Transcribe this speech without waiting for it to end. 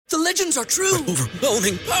The legends are true.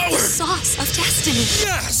 Overwhelming power! Sauce of destiny.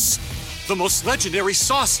 Yes! The most legendary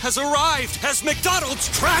sauce has arrived as McDonald's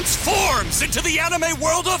transforms into the anime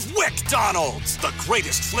world of WickDonald's. The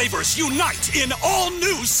greatest flavors unite in all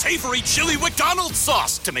new savory chili McDonald's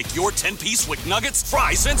sauce to make your 10-piece Wick Nuggets,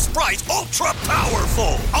 fries, and Sprite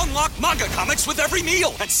ultra-powerful. Unlock manga comics with every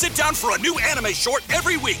meal and sit down for a new anime short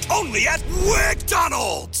every week only at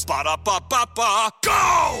WickDonald's. Ba-da-ba-ba-ba,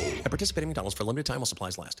 go! At participating McDonald's for a limited time while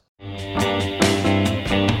supplies last.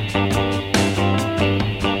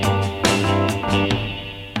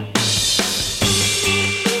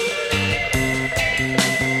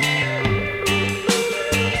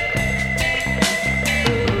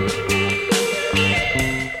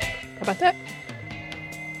 About that?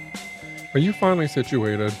 Are you finally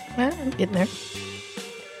situated? Well, I'm getting there.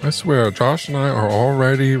 I swear, Josh and I are all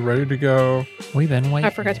ready to go. We've been waiting. I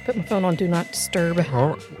forgot to put my phone on Do Not Disturb.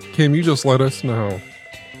 Kim, you just let us know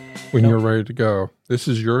when you're ready to go. This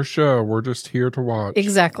is your show. We're just here to watch.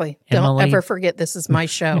 Exactly. Emily. Don't ever forget this is my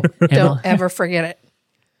show. Don't ever forget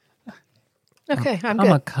it. Okay, I'm good.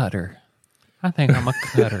 I'm a cutter. I think I'm a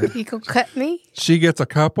cutter. You go cut me? She gets a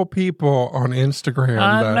couple people on Instagram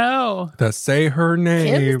I know. that say her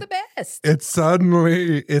name. Kim is the best.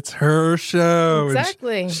 It's her show.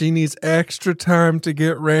 Exactly. And she needs extra time to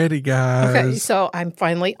get ready, guys. Okay, so I'm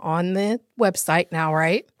finally on the website now,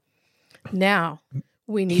 right? Now,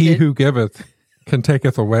 we need He who giveth can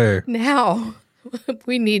taketh away. Now,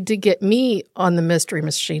 we need to get me on the Mystery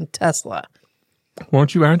Machine Tesla. Why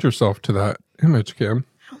don't you add yourself to that image, Kim?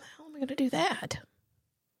 How the hell am I going to do that?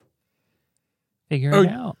 Figure it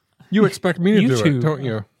out. You expect me to do YouTube. it, don't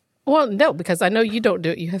you? Well, no, because I know you don't do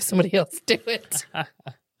it. You have somebody else do it.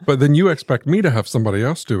 But then you expect me to have somebody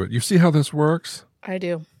else do it. You see how this works? I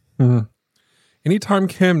do. Mm-hmm. Anytime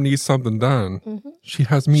Kim needs something done, she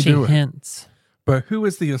has me do it. She hints. But who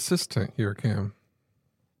is the assistant here, Kim?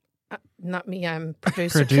 Not me. I'm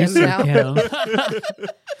producer Kim Producer now. Kim.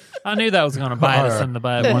 I knew that was going to bite us in the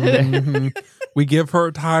butt one day. Mhm. We give her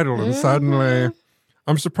a title, and suddenly,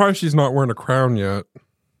 I'm surprised she's not wearing a crown yet.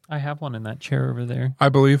 I have one in that chair over there. I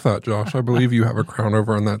believe that, Josh. I believe you have a crown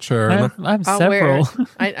over on that chair. I have I'll several. wear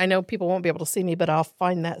it. I know people won't be able to see me, but I'll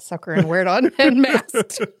find that sucker and wear it on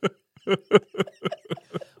unmasked.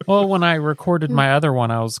 Well, when I recorded my other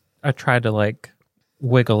one, I tried to like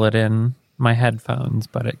wiggle it in my headphones,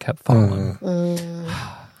 but it kept falling.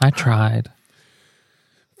 I tried.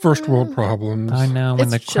 First world problems. I know when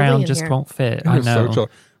It's the chilly crown in just here. won't fit. It I is know. so chill.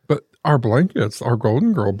 But our blankets, our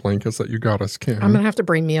Golden Girl blankets that you got us, Kim. I'm going to have to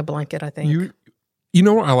bring me a blanket, I think. You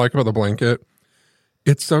know what I like about the blanket?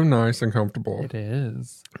 It's so nice and comfortable. It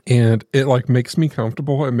is. And it like makes me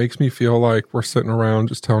comfortable. It makes me feel like we're sitting around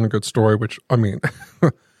just telling a good story, which I mean,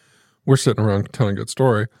 we're sitting around telling a good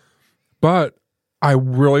story. But I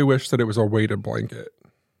really wish that it was a weighted blanket.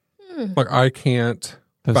 Like I can't.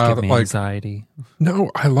 Those give me anxiety.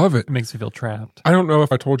 No, I love it. It makes me feel trapped. I don't know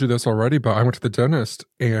if I told you this already, but I went to the dentist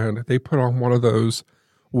and they put on one of those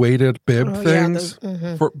weighted bib things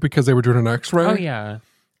because they were doing an x-ray. Oh, yeah.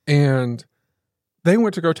 And they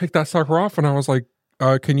went to go take that sucker off. And I was like,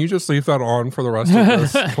 can you just leave that on for the rest of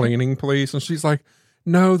this cleaning, please? And she's like,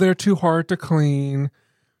 no, they're too hard to clean.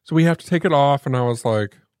 So we have to take it off. And I was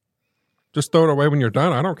like, just throw it away when you're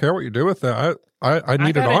done. I don't care what you do with it. I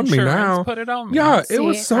need it on me now. Put it on me. Yeah, it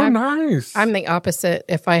was so nice. I'm the opposite.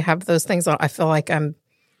 If I have those things on, I feel like I'm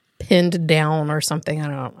pinned down or something.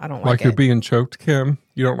 I don't like it. You're being choked, Kim.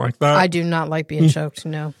 You don't like that? I do not like being choked,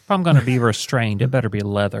 no. If I'm going to be restrained, it better be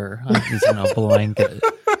leather. I'm using a blanket.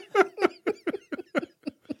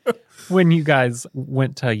 When you guys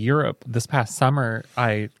went to Europe this past summer,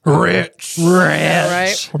 Rich.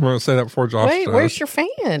 Right? I'm going to say that before Josh Wait, does. where's your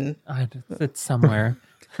fan? It's somewhere.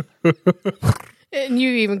 And you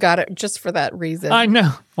even got it just for that reason. I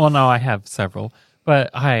know. Well, no, I have several. But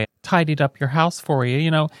I tidied up your house for you.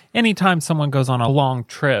 You know, anytime someone goes on a long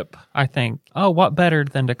trip, I think, oh, what better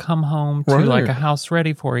than to come home to like a house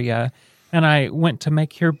ready for you. And I went to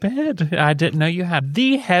make your bed. I didn't know you had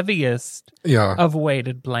the heaviest of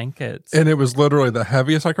weighted blankets. And it was literally the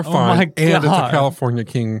heaviest I could find. My God. And it's a California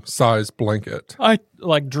king size blanket. I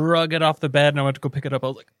like drug it off the bed and I went to go pick it up. I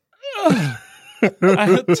was like, ugh.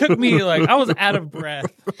 It took me like, I was out of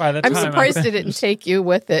breath by the time. I'm surprised it didn't take you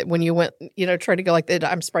with it when you went, try to go like that.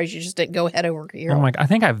 I'm surprised you just didn't go head over here. Oh my, I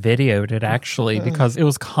think I videoed it actually because it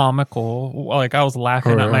was comical. Like I was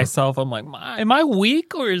laughing at myself. I'm like, am I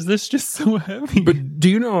weak or is this just so heavy? But do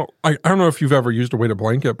you know, I don't know if you've ever used a weighted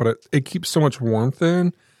blanket, but it keeps so much warmth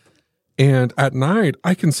in. And at night,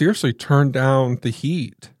 I can seriously turn down the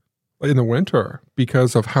heat in the winter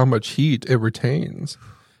because of how much heat it retains.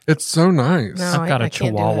 It's so nice. No. I've got I a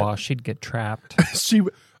can't do Chihuahua. it. She'd get trapped.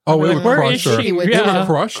 It would Where crush is her. she? It would Yeah.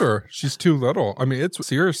 crush her. She's too little. I mean, it's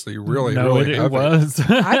seriously really, no, really it heavy. was.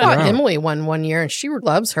 I got Yeah. Emily one year, and she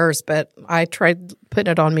loves hers, but I tried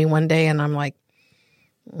putting it on me one day, and I'm like,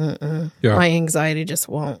 Yeah. my anxiety just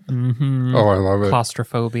won't. Oh, I love it.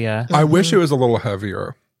 Claustrophobia. I wish it was a little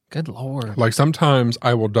heavier. Good Lord. Like sometimes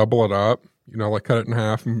I will double it up, like cut it in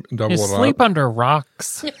half and double You it sleep up. under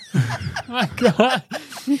rocks. My God.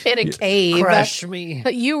 In a cave. Crush me.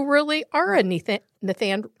 But you really are a Nathan.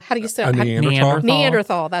 How do you say A it? Neanderthal.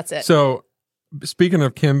 Neanderthal. That's it. So, speaking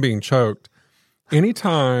of Kim being choked,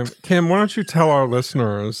 anytime, Kim, why don't you tell our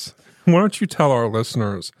listeners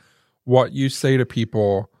what you say to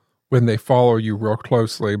people when they follow you real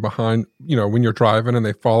closely behind, when you're driving and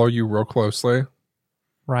they follow you real closely?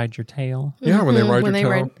 Ride your tail. Yeah, when they ride When they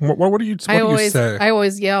your tail. What do you say? I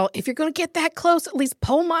always yell, if you're going to get that close, at least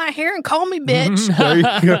pull my hair and call me bitch. There you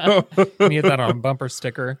go. You get that on a bumper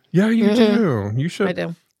sticker. Yeah, you do. You should. I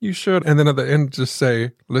do. You should. And then at the end, just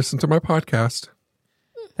say, listen to my podcast.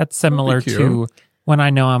 That's similar Thank to you. when I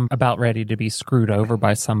know I'm about ready to be screwed over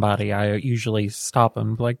by somebody. I usually stop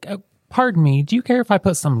and be like, oh, pardon me, do you care if I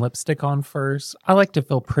put some lipstick on first? I like to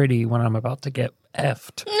feel pretty when I'm about to get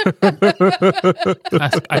effed.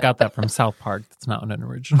 I got that from South Park. That's not an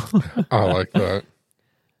original. I like that.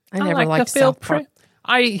 I never like liked to feel South Park.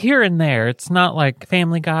 I here and there. It's not like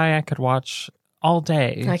Family Guy I could watch all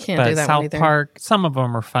day. I can't but do that one South either. Park, some of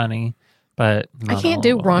them are funny, but I not can't all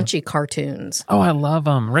do of them. raunchy cartoons. Oh, I love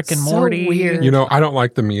them. Rick and So Morty. weird. I don't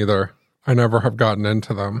like them either. I never have gotten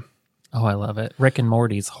into them. Oh, I love it. Rick and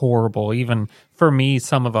Morty's horrible. Even for me,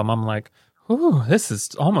 some of them, I'm like, ooh, this is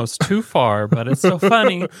almost too far, but it's so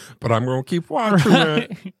funny. But I'm going to keep watching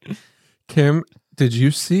it. Kim, did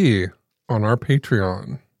you see on our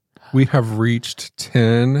Patreon, we have reached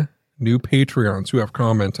 10 new Patreons who have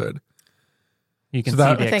commented. You can So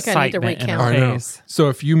that- see the I think I need to excitement in recount. her I know. face. So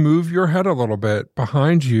if you move your head a little bit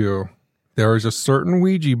behind you, there is a certain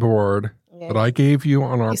Ouija board that I gave you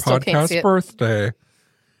on our You still can't see podcast it. birthday.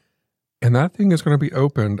 And that thing is going to be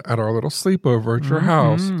opened at our little sleepover at your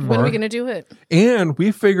house. When are we going to do it? And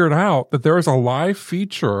we figured out that there is a live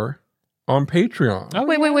feature on Patreon. Oh,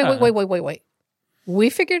 Wait. We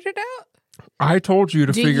figured it out. I told you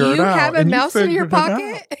to Do figure it you out. have a and you mouse in your figured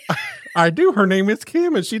it pocket? out. I do. Her name is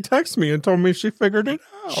Kim, and she texted me and told me she figured it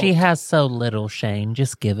out. She has so little, Shane.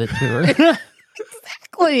 Just give it to her.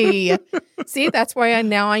 Exactly. See, that's why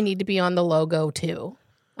I need to be on the logo too.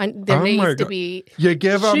 There Oh my needs to God. be. You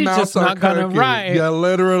give a She's mouse just a not gonna cookie. write. You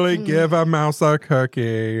literally Mm. give a mouse a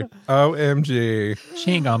cookie. OMG.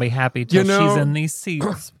 She ain't gonna be happy till You know- she's in these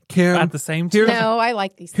seats Kim, at the same time. No, I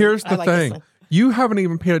like these. here's things. I the like this thing. one. You haven't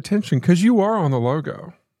even paid attention because you are on the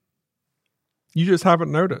logo. You just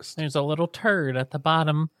haven't noticed. There's a little turd at the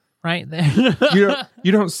bottom right there.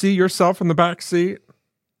 You don't see yourself in the back seat?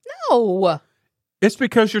 No, It's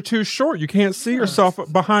because you're too short. You can't see yourself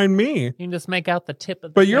behind me. You can just make out the tip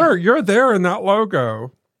of the But you're there in that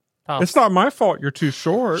logo. thoughts. It's not my fault you're too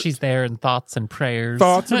short. She's there in thoughts and prayers.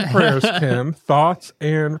 Thoughts and prayers, Kim. Thoughts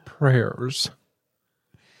and prayers.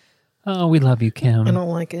 Oh, we love you, I Kim. don't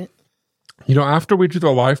like it. After we do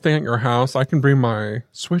the live thing at your house, I can bring my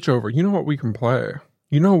Switch over. You know what we can play?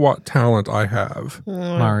 You know what talent I have?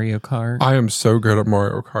 Mario Kart. I am so good at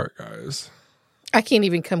Mario Kart, guys. I can't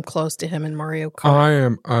even come close to him in Mario Kart. I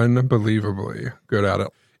am unbelievably good at it.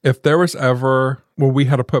 If there was ever, we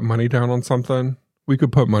had to put money down on something, we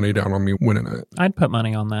could put money down on me winning it. I'd put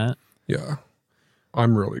money on that. Yeah.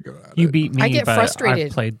 I'm really good at You it. beat me, I get but frustrated.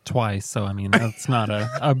 I've played twice, so I mean that's not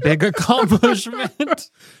a big accomplishment.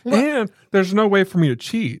 And there's no way for me to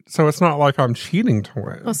cheat. So it's not like I'm cheating to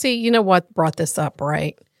win. Well, see, you know what brought this up,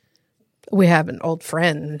 right? We have an old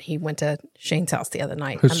friend, and he went to Shane's house the other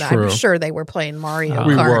night. It's I'm true. sure they were playing Mario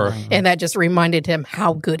We Kart. were. And that just reminded him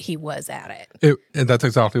how good he was at it. And that's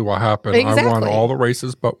exactly what happened. I won Exactly. all the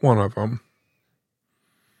races but one of them.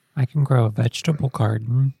 I can grow a vegetable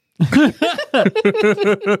garden.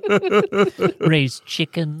 Raise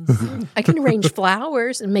chickens. I can arrange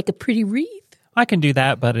flowers and make a pretty wreath. I can do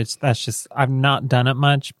that, but that's just I've not done it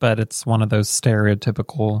much, but it's one of those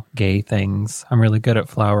stereotypical gay things. I'm really good at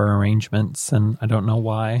flower arrangements, and I don't know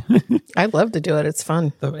why. I love to do it. It's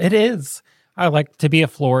fun. So it is. I like to be a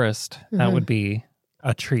florist. That would be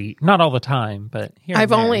a treat. Not all the time, but here and I've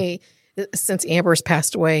there. only, since Amber's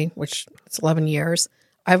passed away, which it's 11 years,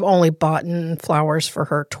 I've only bought flowers for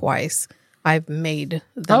her twice. I've made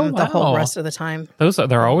them the whole wow. rest of the time.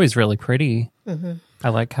 They're always really pretty. I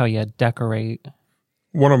like how you decorate.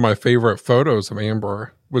 One of my favorite photos of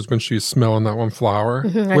Amber was when she was smelling that one flower.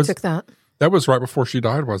 I took that. That was right before she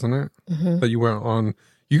died, wasn't it? That you went on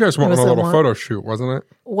You guys went It was on a the little one- photo shoot, wasn't it?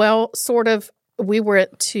 Well, sort of. We were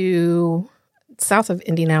to south of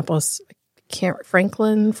Indianapolis,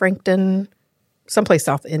 Frankton, someplace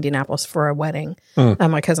south of Indianapolis for a wedding.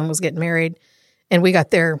 My cousin was getting married, and we got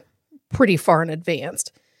there pretty far in advance.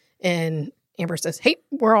 And Amber says, "Hey,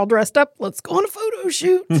 we're all dressed up. Let's go on a photo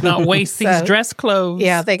shoot." Not waste these dress clothes.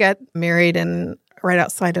 Yeah, they got married right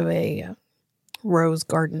outside of a rose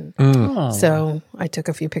garden. Oh. So I took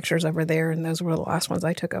a few pictures over there, and those were the last ones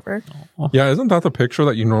I took over. Yeah, isn't that the picture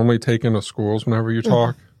that you normally take into schools whenever you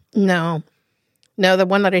talk? No, the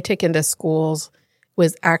one that I take into schools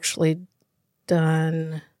was actually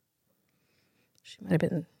done. She might have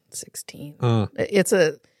been 16.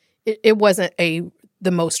 It wasn't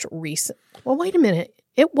the most recent. Well, wait a minute.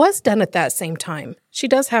 It was done at that same time. She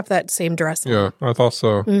does have that same dress on. Yeah, I thought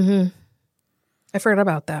so. I forgot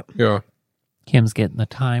about that. Yeah. Kim's getting the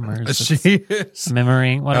timers. She is.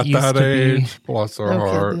 Remembering what At it used that to age, bless her No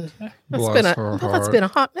heart. kidding. Bless her heart. That's been a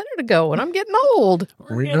hot minute ago, and I'm getting old.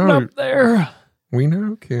 be. We Getting know. up there. We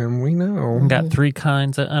know, Kim. We know. Got 3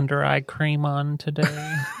 kinds of under eye cream on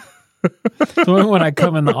today. So when I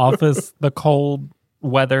come in the office, the cold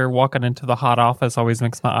weather walking into the hot office always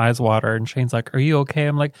makes my eyes water. And Shane's like, "Are you okay?"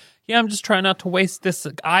 I'm like, "Yeah, I'm just trying not to waste this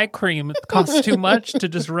eye cream. It costs too much to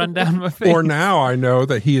just run down my face." Or now I know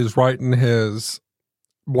that he is writing his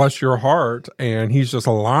bless your heart, and he's just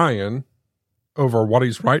lying over what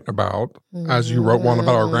he's writing about. As you wrote one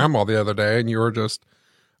about our grandma the other day, and you were just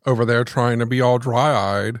over there trying to be all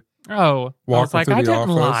dry-eyed. Oh, I Walking was like, through I the didn't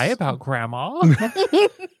office. lie about grandma.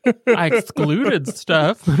 I excluded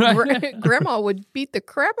stuff. Grandma would beat the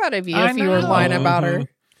crap out of you I if you were know. lying about her.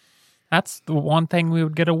 That's the one thing we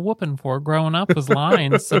would get a whooping for growing up was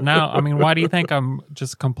lying. So now, I mean, why do you think I'm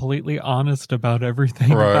just completely honest about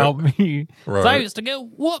everything Right. about me? 'Cause I Right. used to get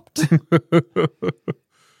whooped.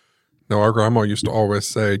 No, our grandma used to always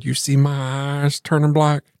say, "You see my eyes turning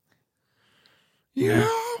black?" Yeah.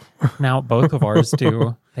 Now both of ours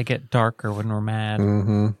do. They get darker when we're mad.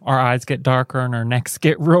 Our eyes get darker and our necks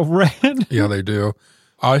get real red. Yeah, they do.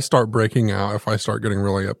 I start breaking out if I start getting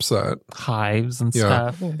really upset. Hives and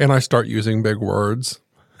Yeah. stuff. And I start using big words.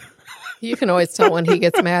 You can always tell when he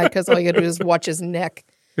gets mad because all you got to do is watch his neck.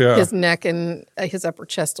 Yeah. His neck and his upper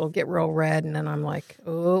chest will get real red. And then I'm like,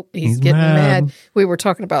 oh, he's He's getting mad. mad. We were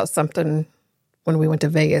talking about something when we went to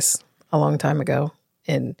Vegas a long time ago.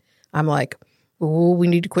 And I'm like, oh, we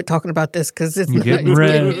need to quit talking about this because it's not getting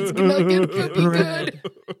red. It's not going to be good.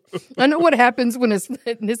 I know what happens when his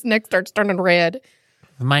neck starts turning red.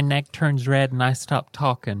 If my neck turns red and I stop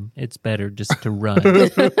talking, it's better just to run.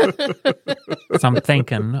 So I'm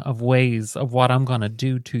thinking of ways of what I'm going to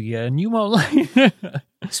do to you, and you won't like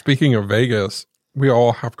Speaking of Vegas, we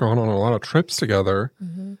all have gone on a lot of trips together.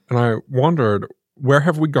 And I wondered, where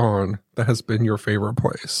have we gone that has been your favorite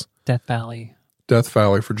place? Death Valley. Death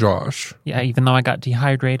Valley for Josh. Yeah, even though I got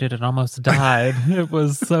dehydrated and almost died, it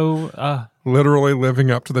was so, Literally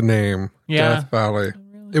living up to the name, Yeah. Death Valley.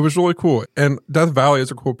 It was really cool. And Death Valley is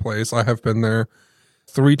a cool place. I have been there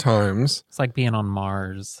 3 times. it's like being on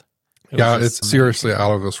Mars. It Yeah, was it's just seriously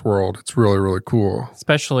out of this world. It's really, really cool.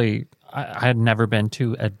 especially I had never been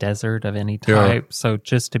to a desert of any Yeah. type, so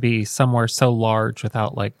just to be somewhere so large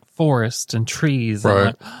without like forest and trees, and Right.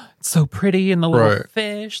 like, it's so pretty, and the little Right.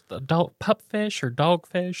 fish, the pup fish or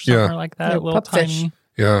dogfish, something Yeah. like that, Yeah, little pupfish. tiny.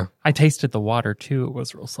 Yeah. I tasted the water too; it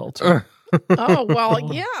was real salty. Oh,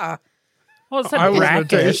 well, yeah. Well, it said I wouldn't have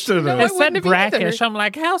brackish. tasted it. No, I It said wouldn't have either. brackish. I'm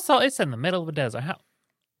like, how salt? It's in the middle of a desert. How?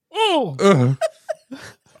 Oh, Ugh.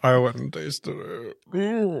 I wouldn't taste it.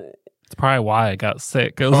 it's probably why I got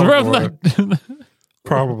sick. It was Oh, from boy. the.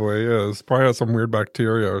 Probably is. Probably has some weird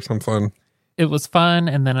bacteria or something. It was fun,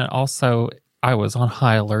 and then it also I was on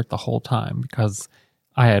high alert the whole time because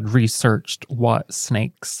I had researched what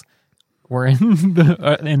snakes were in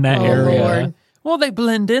in that Oh, area. Lord. Well, they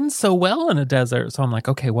blend in so well in a desert, so I'm like,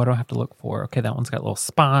 okay, what do I have to look for? Okay, that one's got little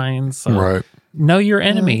spines. So Right. know your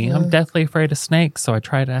enemy. I'm deathly afraid of snakes, so I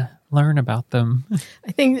try to learn about them.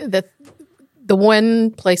 I think that the one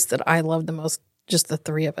place that I love the most, just the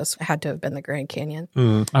 3 of us, had to have been the Grand Canyon.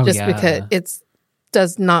 Oh, Just yeah. because it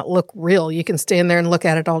does not look real. You can stand there and look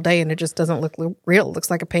at it all day and it just doesn't look real. It looks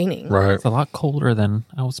like a painting. Right. It's a lot colder than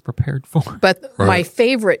I was prepared for. But my Right.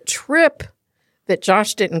 favorite trip that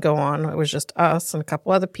Josh didn't go on, it was just us and a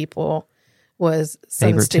couple other people, was Sun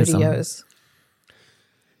Favoritism. Studios.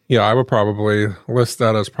 Yeah, I would probably list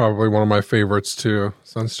that as probably one of my favorites too.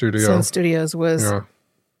 Sun Studio. Sun Studios was Yeah.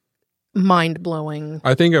 mind blowing.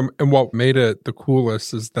 I think, and what made it the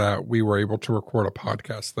coolest is that we were able to record a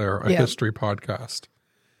podcast there, a Yeah. history podcast.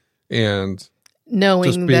 And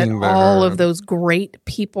Knowing that being there all and- of those great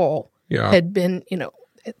people yeah, had been,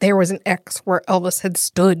 there was an X where Elvis had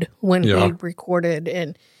stood when Yeah. he recorded,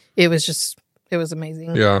 and it was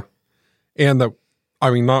amazing. Yeah. And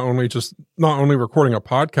not only recording a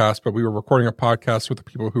podcast, but we were recording a podcast with the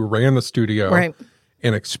people who ran the studio Right.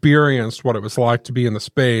 and experienced what it was like to be in the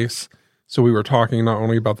space. So we were talking not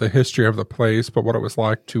only about the history of the place, but what it was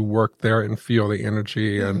like to work there and feel the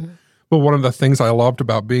energy. And but one of the things I loved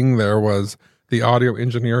about being there was the audio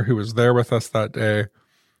engineer who was there with us that day.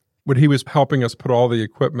 When he was helping us put all the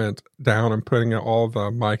equipment down and putting all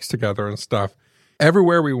the mics together and stuff,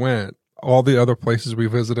 everywhere we went, all the other places we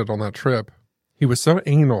visited on that trip, he was so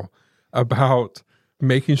anal about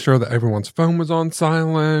making sure that everyone's phone was on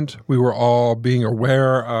silent. We were all being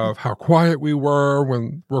aware of how quiet we were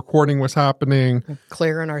when recording was happening.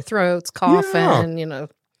 Clearing our throats, coughing,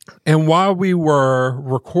 And while we were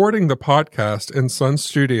recording the podcast in Sun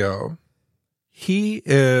Studio, he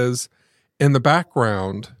is in the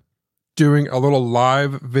background doing a little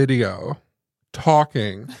live video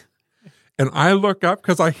talking. And I look up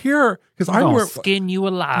because I'm gonna skin you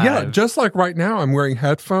alive. Yeah, just like right now, I'm wearing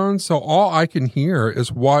headphones, so all I can hear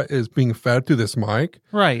is what is being fed through this mic.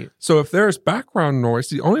 Right. So if there's background noise,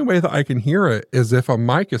 the only way that I can hear it is if a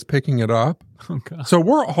mic is picking it up. Oh, God. So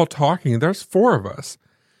we're all talking. There's 4 of us.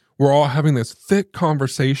 We're all having this thick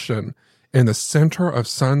conversation in the center of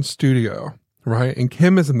Sun Studio, right? And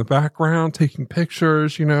Kim is in the background taking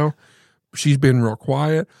pictures, She's been real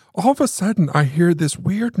quiet. All of a sudden, I hear this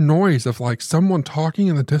weird noise of like someone talking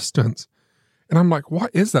in the distance. And I'm like,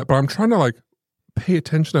 what is that? But I'm trying to like pay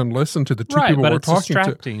attention and listen to the two people but we're it's talking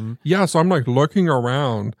distracting. to. Yeah, so I'm like looking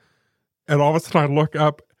around, and all of a sudden I look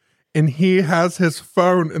up, and he has his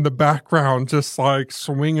phone in the background, just like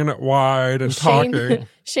swinging it wide and talking.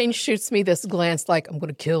 Shane shoots me this glance like, I'm going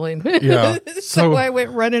to kill him. Yeah. So I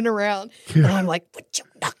went running around, and I'm like, would you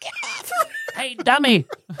knock it off? Hey, dummy.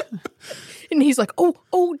 And he's like, oh,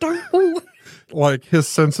 darn. Oh. Like his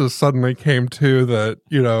senses suddenly came to that,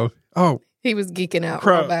 He was geeking out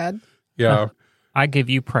Crap. real bad. Yeah. I give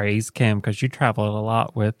you praise, Kim, because you travel a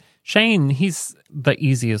lot with Shane. He's the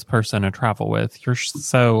easiest person to travel with. You're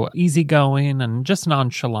so easygoing and just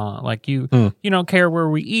nonchalant. Like you don't care where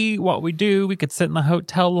we eat, what we do. We could sit in the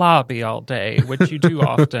hotel lobby all day, which you do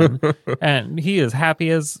often. And he is happy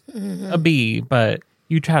as a bee, but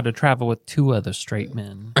you try to travel with 2 other straight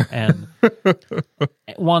men, and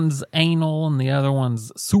one's anal and the other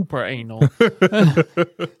one's super anal.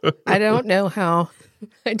 I don't know how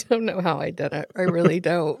I did it. I really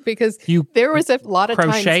don't, because You there was a lot of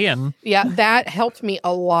crocheting. times. Yeah, that helped me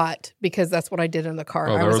a lot because that's what I did in the car.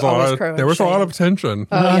 Oh, I there was was a always lot crocheting. there was a lot of tension.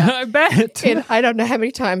 I bet. And I don't know how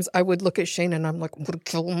many times I would look at Shane and I'm like, I'm going to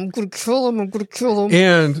kill him. I'm going to kill him. I'm going to kill him.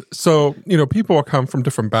 And so, people come from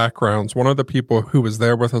different backgrounds. One of the people who was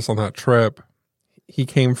there with us on that trip, he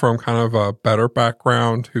came from kind of a better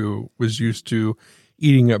background, who was used to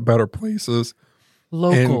eating at better places.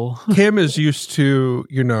 Local. And Kim is used to,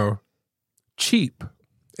 cheap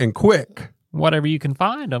and quick. Whatever you can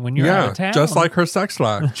find them when you're out of town. Just like her sex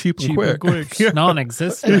life, cheap and quick. Yeah.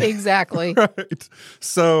 Non-existent. Exactly. Right.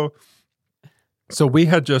 So we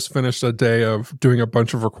had just finished a day of doing a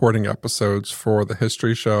bunch of recording episodes for the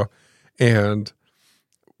history show, and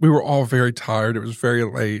we were all very tired. It was very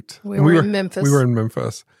late. We were in Memphis. We were in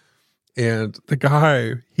Memphis. And the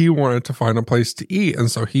guy, he wanted to find a place to eat. And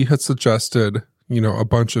so he had suggested, a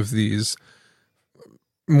bunch of these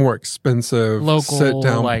more expensive Local,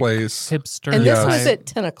 sit-down like, place. hipster. And this Yes. was at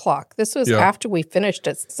 10 o'clock. This was Yeah. after we finished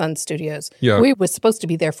at Sun Studios. Yeah. We was supposed to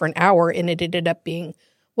be there for an hour, and it ended up being,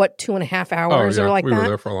 2.5 hours yeah. or like We that? were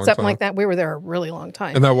there for a long Something time. like that. We were there a really long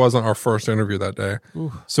time. And that wasn't our first interview that day.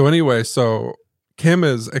 So anyway, Kim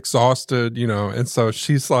is exhausted, and so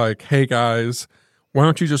she's like, hey guys, why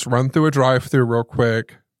don't you just run through a drive-thru real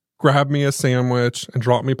quick, grab me a sandwich, and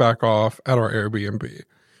drop me back off at our Airbnb.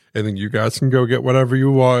 And then you guys can go get whatever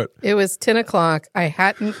you want. It was 10 o'clock. I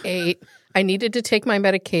hadn't ate. I needed to take my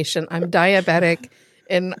medication. I'm diabetic.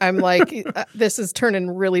 And I'm like, this is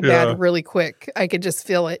turning really bad really quick. I could just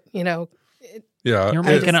feel it, Yeah. You're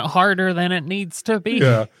making it harder than it needs to be.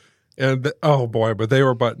 Yeah. And oh boy, but they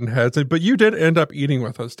were button heads. But you did end up eating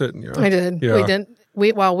with us, didn't you? I did. Yeah. We didn't.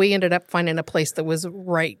 We ended up finding a place that was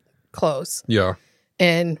right close. Yeah.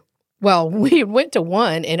 And we went to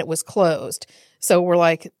one and it was closed. So we're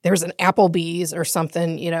like, there's an Applebee's or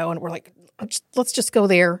something, and we're like, let's just go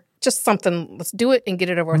there. Just something. Let's do it and get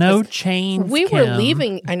it over with. No chains. We were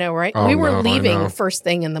leaving. I know, right? Oh, we were no, I leaving know. first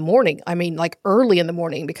thing in the morning. I mean, like early in the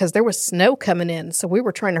morning because there was snow coming in. So we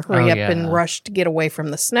were trying to hurry up and rush to get away from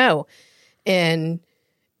the snow. And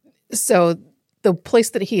so the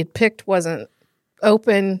place that he had picked wasn't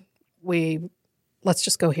open. We let's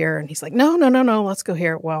just go here. And he's like, no, let's go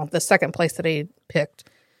here. Well, the second place that he picked,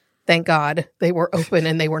 thank God, they were open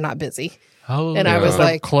and they were not busy. Oh, and I was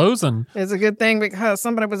like, closing. It's a good thing because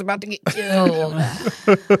somebody was about to get killed.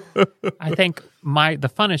 I think the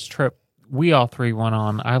funnest trip we all three went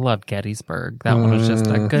on, I loved Gettysburg. That one was just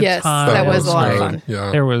a good time. That was a lot of fun. Yeah.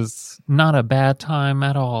 There was not a bad time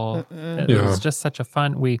at all. It was just such a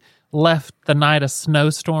fun. We left the night a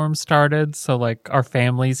snowstorm started. So like our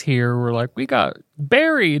families here were like, we got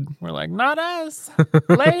buried. We're like, not us.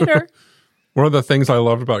 Later. One of the things I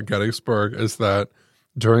loved about Gettysburg is that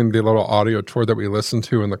during the little audio tour that we listened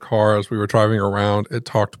to in the car as we were driving around, it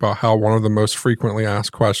talked about how one of the most frequently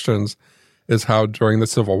asked questions is how during the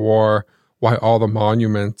Civil War, why all the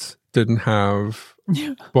monuments didn't have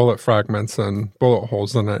bullet fragments and bullet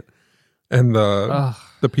holes in it. And the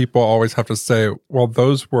people always have to say, well,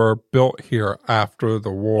 those were built here after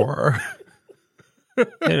the war.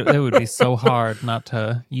 It would be so hard not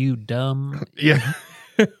to, you dumb. Yeah,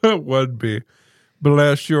 it would be.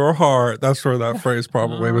 Bless your heart. That's where that phrase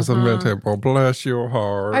probably was invented. Well, bless your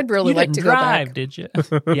heart. I'd really like to go back. Did you?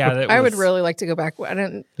 Yeah, I would really like to go back. I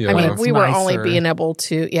didn't. Yeah. I mean, It's we were only nicer. being able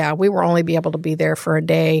to. Yeah, we were only be able to be there for a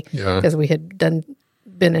day because we had been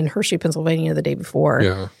in Hershey, Pennsylvania the day before.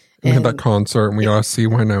 Yeah. We had that concert and we got to see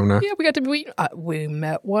Winona. Yeah, we got to we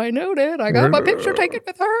met Winona. And I got my picture taken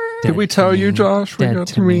with her. Did we tell you, Josh? We Dead got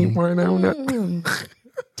to to meet me. Winona.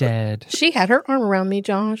 Dead. She had her arm around me,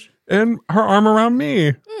 Josh. And her arm around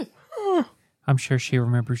me. I'm sure she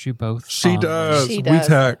remembers you both. She fondly. does. She We does.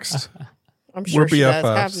 text. I'm sure We're she does. I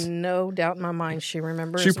BFFs. have no doubt in my mind she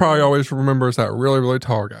remembers. She probably always remembers that really, really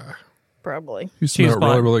tall guy. Probably. Who She's smelled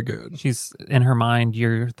really, fine. really good. She's in her mind,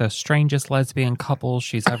 you're the strangest lesbian couple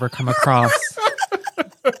she's ever come across.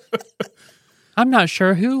 I'm not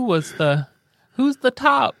sure who's the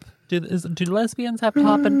top. Do lesbians have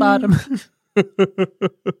top and bottom?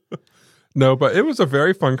 No, but it was a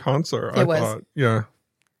very fun concert. I It was. thought. Yeah.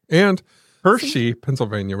 And Hershey,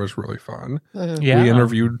 Pennsylvania was really fun. Yeah. We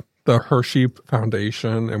interviewed the Hershey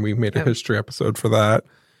Foundation and we made a history episode for that.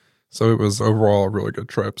 So it was overall a really good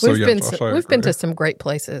trip. So We've yeah, been Josh, I we've been agree. to some great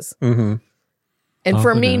places. Mm-hmm. And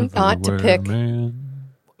for Up me and not to everywhere, pick man.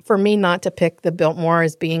 the Biltmore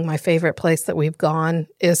as being my favorite place that we've gone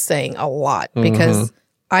is saying a lot because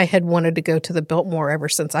I had wanted to go to the Biltmore ever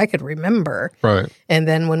since I could remember. Right. And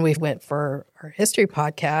then when we went for our history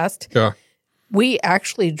podcast, Yeah. we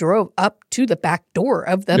actually drove up to the back door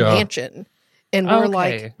of the mansion. And we're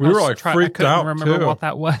like, We were, like, I freaked couldn't out, remember too. what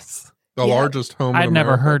that was. The largest home in I'd never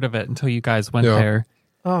America. heard of it until you guys went Yeah. there.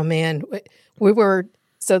 oh man, we were,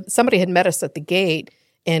 so somebody had met us at the gate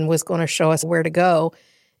and was going to show us where to go.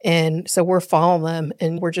 And so we're following them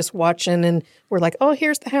and we're just watching and we're like, oh,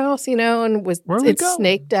 here's the house, and we go?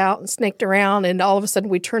 snaked out and snaked around. And all of a sudden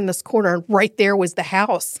we turned this corner and right there was the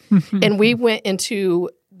house. And we went into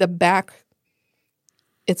the back.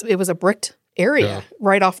 It was a bricked area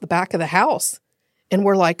right off the back of the house. And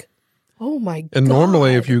we're like, oh my God. And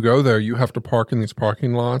normally if you go there, you have to park in these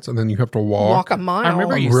parking lots and then you have to walk a mile. I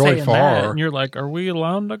remember you really saying far. that, and you're like, "Are we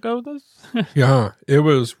allowed to go this?" Yeah, it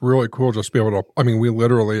was really cool just to be able to. I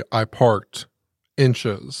mean, I parked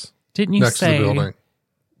inches Didn't you next to the say building.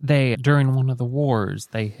 they during one of the wars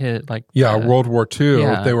they hit like Yeah, the- World War II,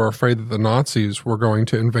 Yeah. they were afraid that the Nazis were going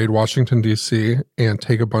to invade Washington, D.C. and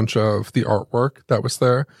take a bunch of the artwork that was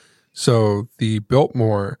there. So the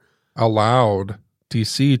Biltmore allowed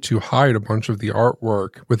D.C. to hide a bunch of the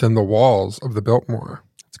artwork within the walls of the Biltmore.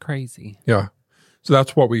 It's crazy. Yeah. So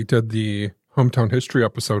that's what we did the hometown history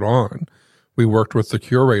episode on. We worked with the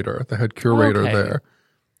curator, the head curator Okay. there.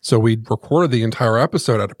 So we recorded the entire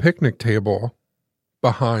episode at a picnic table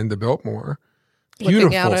behind the Biltmore. Looking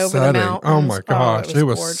Beautiful out over the setting. mountains. Oh my gosh. it It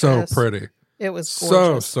was was so gorgeous. pretty. It was So,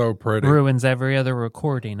 gorgeous. so pretty. Ruins every other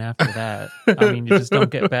recording after that. I mean, you just don't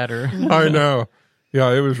get better. I know.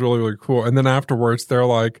 Yeah, it was really, really cool. And then afterwards, they're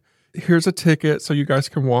like, here's a ticket so you guys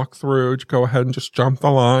can walk through. Just go ahead and just jump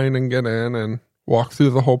the line and get in and walk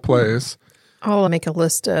through the whole place. I'll make a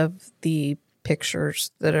list of the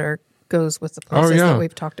pictures that goes with the places yeah. that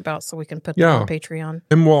we've talked about so we can put them on Patreon.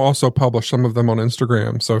 And we'll also publish some of them on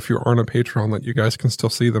Instagram. So if you aren't a Patreon, that you guys can still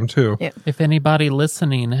see them too. Yeah. If anybody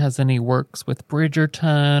listening has any works with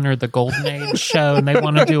Bridgerton or the Golden Age show and they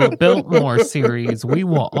want to do a Biltmore series, we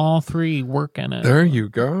will all three work in it. There you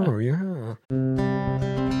go. Yeah.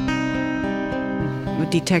 A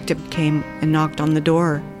detective came and knocked on the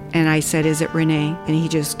door, and I said, "Is it Renee?" And he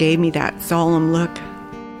just gave me that solemn look.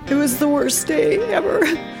 It was the worst day ever.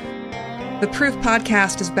 The Proof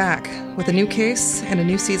podcast is back with a new case and a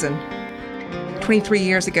new season. 23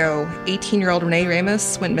 years ago, 18-year-old Renee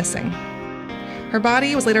Ramos went missing. Her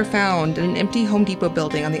body was later found in an empty Home Depot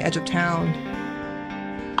building on the edge of town.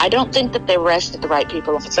 I don't think that they arrested the right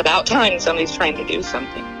people. It's about time somebody's trying to do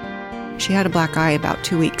something. She had a black eye about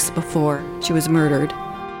 2 weeks before she was murdered.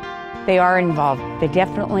 They are involved. They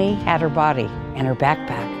definitely had her body and her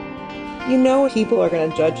backpack. You know people are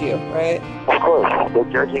going to judge you, right? Of course. They're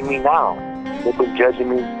judging me now. They've been judging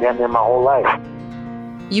me damn near my whole life.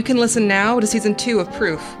 You can listen now to Season 2 of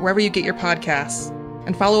Proof, wherever you get your podcasts,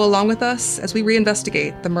 and follow along with us as we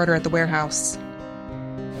reinvestigate the murder at the warehouse.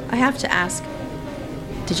 I have to ask,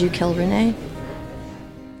 did you kill Renee?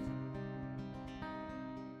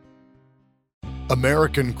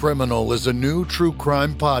 American Criminal is a new true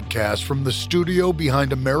crime podcast from the studio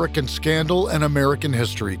behind American Scandal and American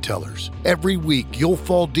History Tellers. Every week, you'll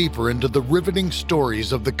fall deeper into the riveting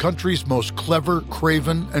stories of the country's most clever,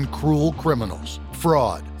 craven, and cruel criminals.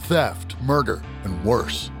 Fraud, theft, murder, and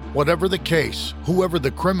worse. Whatever the case, whoever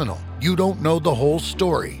the criminal, you don't know the whole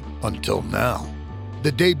story until now.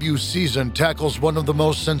 The debut season tackles one of the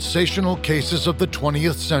most sensational cases of the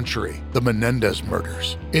 20th century, the Menendez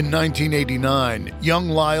murders. In 1989, young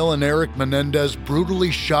Lyle and Eric Menendez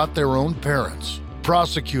brutally shot their own parents.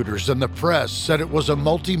 Prosecutors and the press said it was a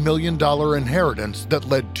multi-million-dollar inheritance that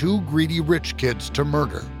led two greedy rich kids to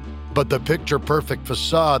murder. But the picture-perfect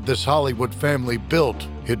facade this Hollywood family built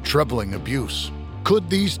hid troubling abuse. Could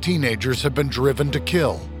these teenagers have been driven to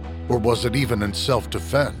kill? Or was it even in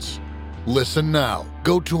self-defense? Listen now.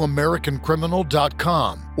 Go to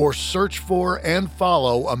AmericanCriminal.com or search for and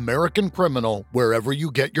follow American Criminal wherever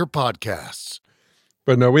you get your podcasts.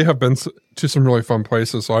 But no, we have been to some really fun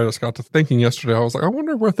places. So I just got to thinking yesterday. I was like, I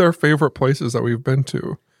wonder what their favorite places that we've been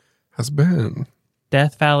to has been.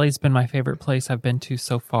 Death Valley's been my favorite place I've been to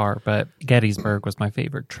so far, but Gettysburg was my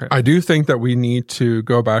favorite trip. I do think that we need to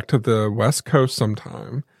go back to the West Coast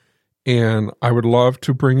sometime. And I would love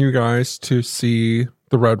to bring you guys to see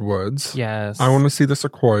the redwoods. Yes. I want to see the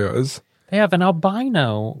sequoias. They have an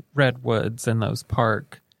albino redwoods in those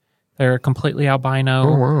park. They're completely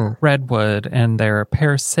albino redwood, and they're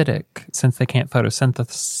parasitic. Since they can't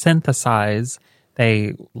photosynthesize,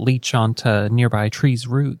 they leach onto nearby trees'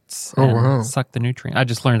 roots and suck the nutrient. I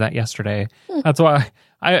just learned that yesterday. That's why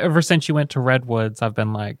ever since you went to redwoods, I've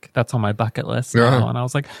been like, that's on my bucket list now. And I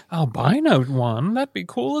was like, albino one, that'd be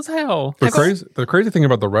cool as hell. The crazy thing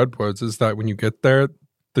about the redwoods is that when you get there,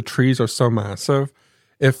 the trees are so massive,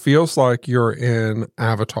 it feels like you're in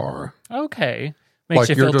Avatar. Okay. Makes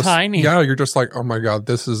you feel tiny. Yeah, you're just like, oh my God,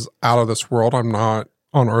 this is out of this world. I'm not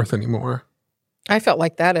on Earth anymore. I felt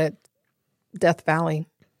like that at Death Valley.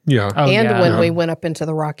 Yeah. When we went up into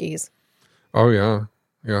the Rockies. Oh, yeah.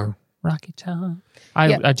 Yeah. Rocky Town.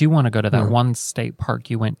 I do want to go to that one state park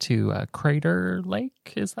you went to, Crater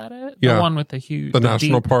Lake. Is that it? Yeah. The one with the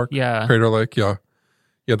national park. Yeah. Crater Lake. Yeah.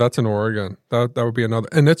 Yeah, that's in Oregon. That would be another.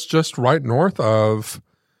 And it's just right north of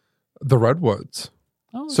the redwoods.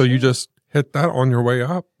 Oh, so you just hit that on your way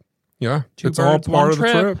up. Yeah. It's all part of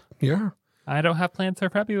the trip. Yeah. I don't have plans for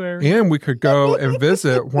February. And we could go and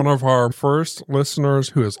visit one of our first listeners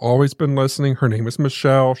who has always been listening. Her name is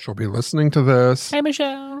Michelle. She'll be listening to this. Hey,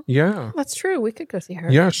 Michelle. Yeah. That's true. We could go see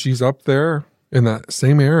her. Yeah, she's up there in that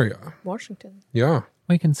same area. Washington. Yeah.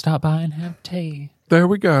 We can stop by and have tea. There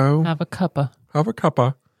we go. Have a cuppa.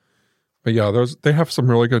 But yeah, they have some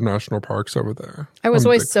really good national parks over there. I was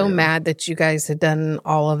always so mad that you guys had done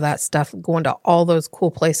all of that stuff, going to all those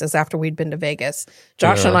cool places after we'd been to Vegas.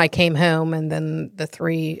 Josh and I came home, and then the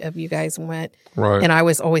three of you guys went. Right. And I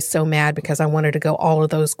was always so mad because I wanted to go all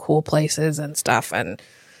of those cool places and stuff. And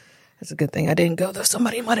it's a good thing I didn't go, though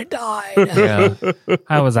somebody might have died. Yeah.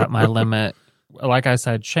 I was at my limit. Like I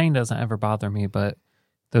said, Shane doesn't ever bother me, but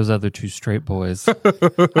those other two straight boys.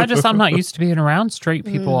 I'm not used to being around straight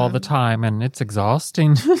people all the time, and it's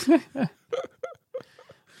exhausting.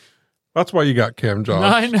 That's why you got Kim, Josh.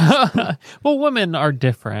 I know. Well, women are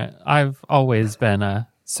different. I've always been a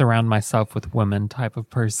surround myself with women type of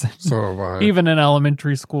person. So have I. Even in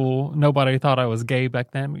elementary school, nobody thought I was gay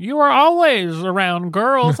back then. You were always around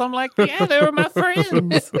girls. I'm like, yeah, they were my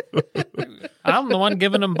friends. I'm the one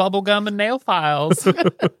giving them bubble gum and nail files.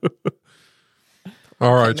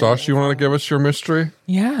 All right, Josh, you want to give us your mystery?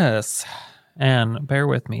 Yes. And bear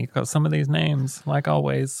with me, because some of these names, like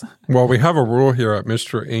always. Well, we have a rule here at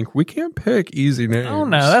Mystery Inc. We can't pick easy names. Oh,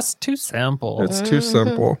 no, that's too simple. It's too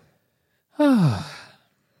simple.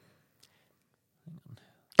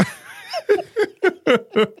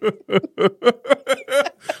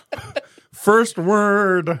 First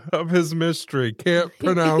word of his mystery. Can't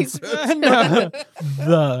pronounce it.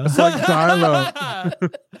 No. It's like dial-up.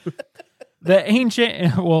 The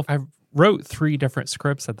ancient, well, I've wrote 3 different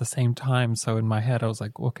scripts at the same time. So in my head, I was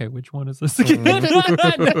like, okay, which one is this again?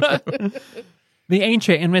 The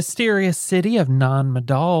ancient and mysterious city of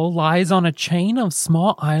Madol lies on a chain of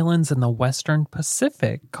small islands in the western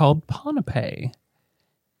Pacific called Pohnpei.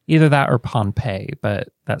 Either that or Pohnpei, but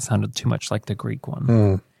that sounded too much like the Greek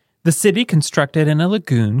one. The city, constructed in a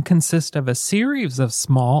lagoon, consists of a series of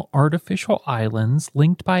small artificial islands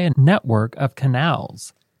linked by a network of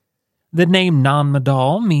canals. The name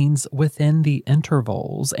Madol means within the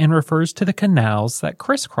intervals and refers to the canals that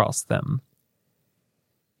crisscross them.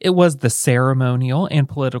 It was the ceremonial and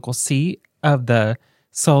political seat of the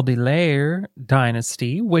Sodalier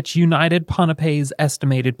dynasty, which united Pohnpei's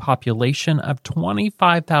estimated population of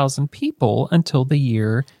 25,000 people until the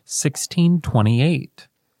year 1628.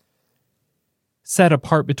 Set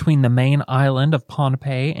apart between the main island of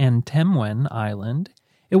Pohnpei and Temwen Island,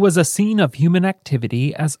 it was a scene of human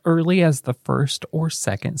activity as early as the 1st or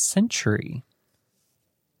 2nd century.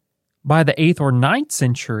 By the 8th or 9th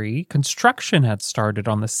century, construction had started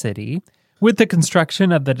on the city, with the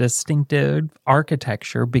construction of the distinctive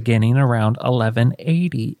architecture beginning around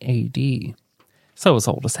 1180 AD. So as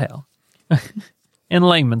old as hell. In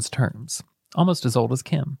layman's terms, almost as old as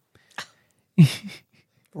Kim.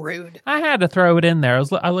 Rude. I had to throw it in there.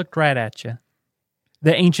 I looked right at you.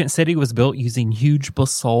 The ancient city was built using huge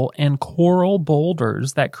basalt and coral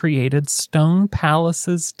boulders that created stone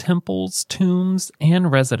palaces, temples, tombs,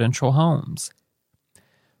 and residential homes.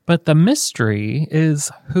 But the mystery is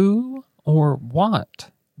who or what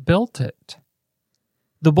built it.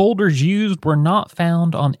 The boulders used were not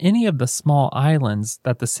found on any of the small islands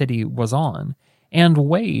that the city was on, and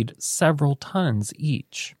weighed several tons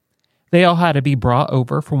each. They all had to be brought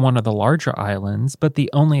over from one of the larger islands, but the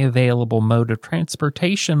only available mode of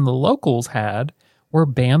transportation the locals had were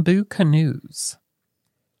bamboo canoes.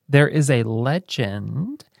 There is a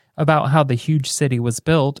legend about how the huge city was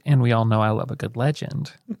built, and we all know I love a good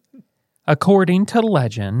legend. According to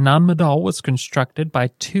legend, Madol was constructed by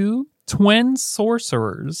 2 twin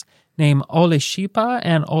sorcerers named Olishipa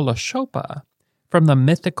and Olashopa from the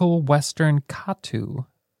mythical western Katu.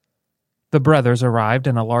 The brothers arrived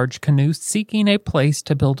in a large canoe seeking a place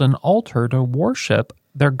to build an altar to worship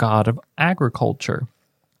their god of agriculture.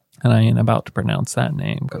 And I ain't about to pronounce that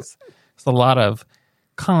name because there's a lot of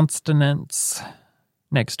consonants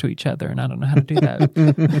next to each other, and I don't know how to do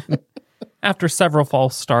that. After several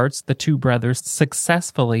false starts, the 2 brothers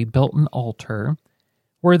successfully built an altar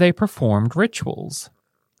where they performed rituals.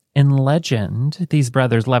 In legend, these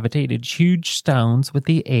brothers levitated huge stones with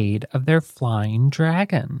the aid of their flying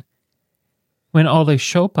dragon. When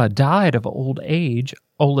Olishopa died of old age,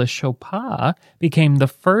 Olishopa became the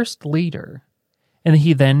first leader, and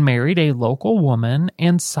he then married a local woman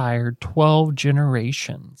and sired 12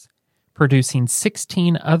 generations, producing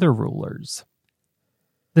 16 other rulers.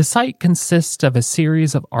 The site consists of a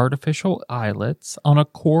series of artificial islets on a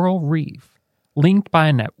coral reef, linked by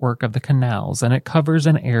a network of the canals, and it covers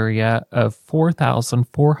an area of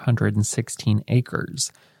 4,416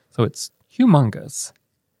 acres, so it's humongous.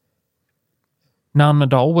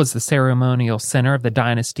 Madol was the ceremonial center of the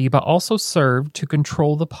dynasty, but also served to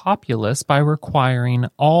control the populace by requiring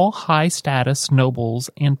all high-status nobles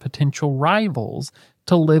and potential rivals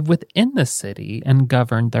to live within the city and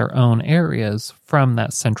govern their own areas from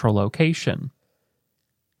that central location.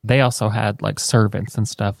 They also had like servants and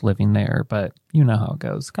stuff living there, but you know how it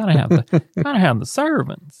goes. Gotta have the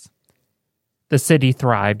servants. The city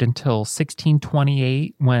thrived until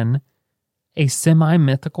 1628 when a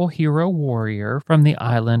semi-mythical hero warrior from the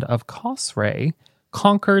island of Khosrei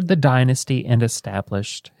conquered the dynasty and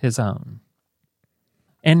established his own.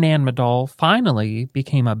 And Madol finally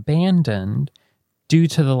became abandoned due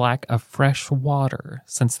to the lack of fresh water.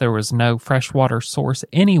 Since there was no freshwater source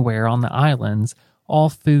anywhere on the islands, all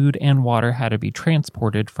food and water had to be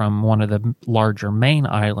transported from one of the larger main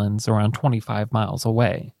islands around 25 miles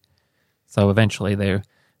away. So eventually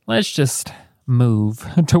let's just move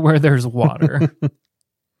to where there's water.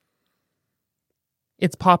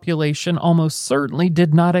 Its population almost certainly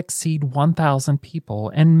did not exceed 1,000 people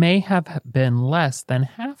and may have been less than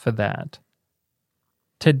half of that.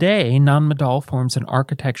 Today, Madol forms an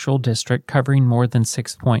architectural district covering more than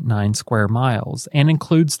 6.9 square miles and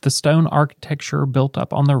includes the stone architecture built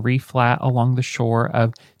up on the reef flat along the shore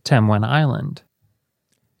of Temwen Island.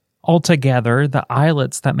 Altogether, the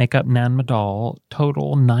islets that make up Madol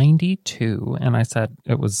total 92, and I said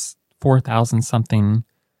it was 4,000 something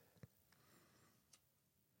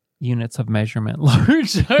units of measurement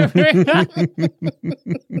large.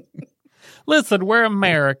 Listen, we're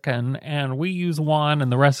American, and we use one,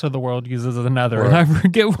 and the rest of the world uses another, right. And I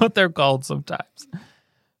forget what they're called sometimes.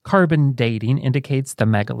 Carbon dating indicates the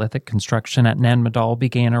megalithic construction at Madol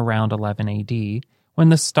began around 11 AD, when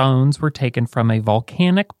the stones were taken from a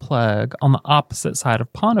volcanic plug on the opposite side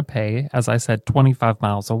of Pohnpei, as I said, 25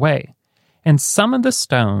 miles away. And some of the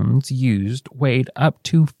stones used weighed up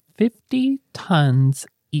to 50 tons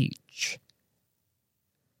each.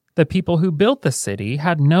 The people who built the city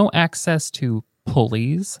had no access to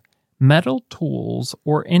pulleys, metal tools,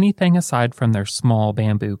 or anything aside from their small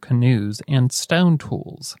bamboo canoes and stone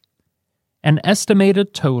tools. An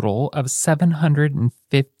estimated total of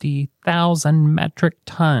 750,000 metric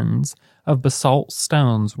tons of basalt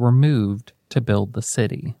stones were moved to build the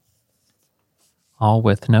city, all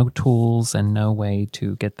with no tools and no way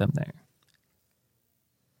to get them there.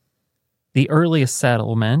 The earliest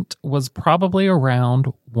settlement was probably around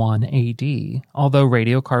 1 AD, although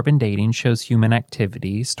radiocarbon dating shows human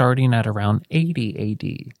activity starting at around 80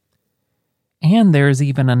 AD. And there's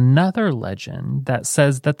even another legend that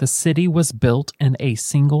says that the city was built in a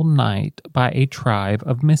single night by a tribe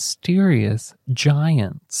of mysterious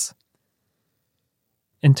giants.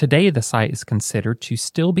 And today the site is considered to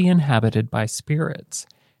still be inhabited by spirits.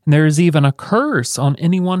 And there is even a curse on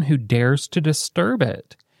anyone who dares to disturb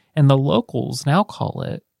it. And the locals now call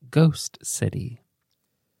it Ghost City.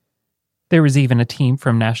 There was even a team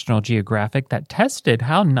from National Geographic that tested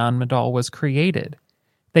how Madol was created.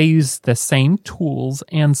 They used the same tools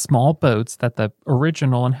and small boats that the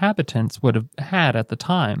original inhabitants would have had at the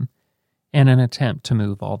time in an attempt to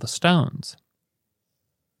move all the stones.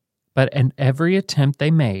 But in every attempt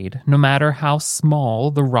they made, no matter how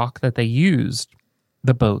small the rock that they used,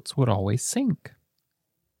 the boats would always sink.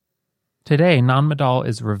 Today, Madol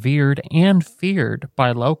is revered and feared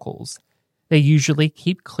by locals. They usually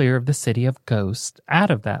keep clear of the city of ghosts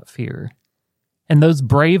out of that fear. And those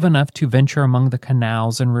brave enough to venture among the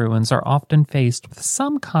canals and ruins are often faced with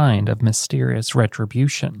some kind of mysterious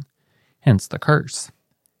retribution, hence the curse.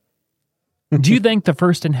 Do you think the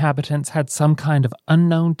first inhabitants had some kind of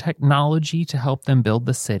unknown technology to help them build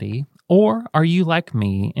the city? Or are you like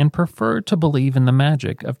me and prefer to believe in the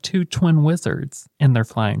magic of two twin wizards and their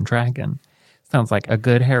flying dragon? Sounds like a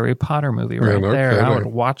good Harry Potter movie right there. Kidding. I would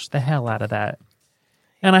watch the hell out of that.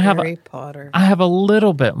 And I have a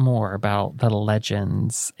little bit more about the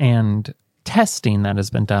legends and testing that has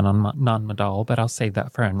been done on Madol, but I'll save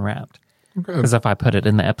that for Unwrapped. Because if I put it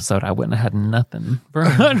in the episode, I wouldn't have had nothing for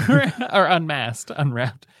Unmasked,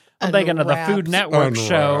 Unwrapped. I'm thinking of the Food Network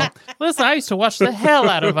show. Listen, I used to watch the hell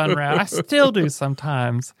out of Unwrapped. I still do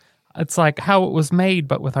sometimes. It's like how it was made,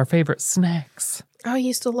 but with our favorite snacks. Oh, I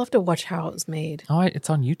used to love to watch how it was made. Oh,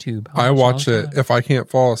 it's on YouTube. I watch it if I can't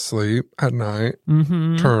fall asleep at night.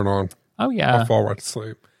 Mm-hmm. Turn it on. Oh, yeah. I'll fall right to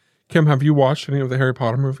sleep. Kim, have you watched any of the Harry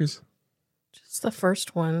Potter movies? Just the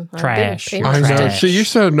first one. Trash. I know. You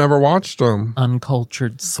said I've never watched them.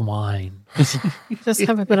 Uncultured swine. Just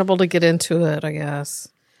haven't been able to get into it, I guess.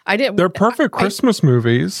 I didn't. They're perfect Christmas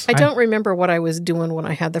movies. I don't remember what I was doing when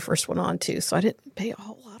I had the first one on, too, so I didn't pay a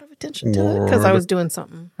whole lot of attention to it because I was doing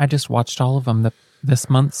something. I just watched all of them this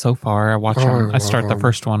month so far. I watch them. I start the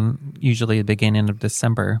first one usually at the beginning of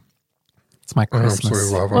December. It's my Christmas. I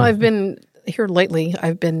absolutely love them. Well, I've been here lately.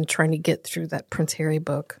 I've been trying to get through that Prince Harry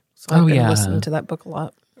book. So I've been listening to that book a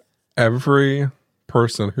lot. Every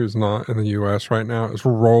person who's not in the U.S. right now is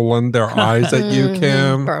rolling their eyes at you,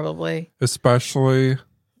 Kim. Probably. Especially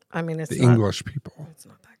it's English people. It's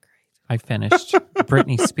not that great. I finished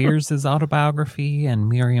Britney Spears' autobiography and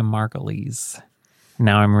Miriam Margolyes.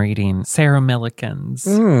 Now I'm reading Sarah Millican's.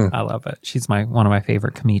 I love it. She's one of my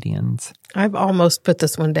favorite comedians. I've almost put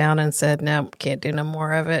this one down and said, no, can't do no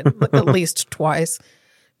more of it, at least twice.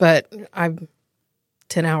 But I've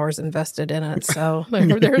 10 hours invested in it, so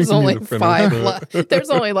there's only 5 left. There's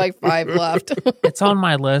only like 5 left. It's on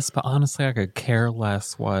my list, but honestly, I could care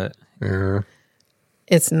less what. Yeah.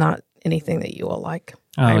 It's not anything that you will like.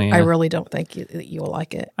 I really don't think that you will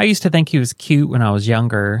like it. I used to think he was cute when I was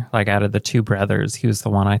younger. Like out of the 2 brothers, he was the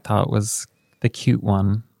one I thought was the cute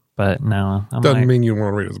one. But no. Doesn't mean you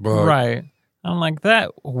want to read his book. Right. I'm like,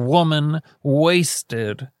 that woman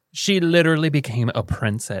wasted. She literally became a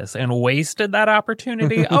princess and wasted that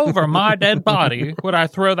opportunity over my dead body. Would I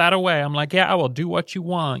throw that away? I'm like, yeah, I will do what you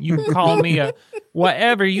want. You can call me a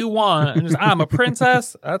whatever you want. I'm a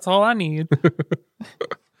princess. That's all I need.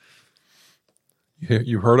 Yeah,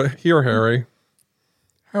 you heard it here, Harry.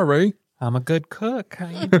 Harry. I'm a good cook. How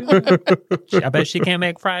you doing? I bet she can't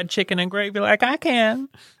make fried chicken and gravy like I can.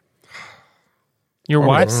 Your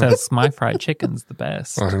wife says my fried chicken's the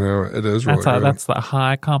best. I know. It is really good. That's the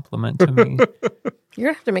high compliment to me. You're going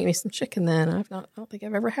to have to make me some chicken then. I don't think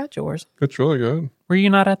I've ever had yours. It's really good. Were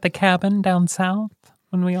you not at the cabin down south?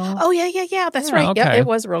 when we all... Oh, yeah. That's right. Okay. Yeah, it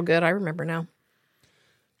was real good. I remember now.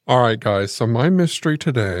 All right, guys. So my mystery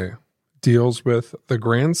today deals with the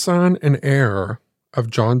grandson and heir of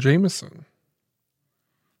John Jameson.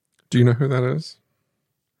 Do you know who that is?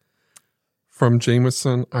 From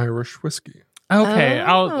Jameson Irish Whiskey. Okay.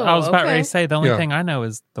 I was about ready okay. to say the only thing I know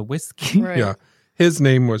is the whiskey. Right. Yeah. His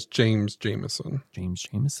name was James Jameson. James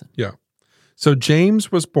Jameson. Yeah. So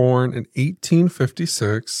James was born in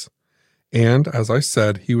 1856. And as I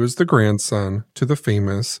said, he was the grandson to the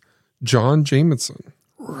famous John Jameson.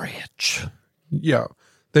 Rich. Yeah,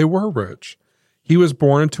 they were rich. He was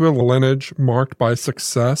born into a lineage marked by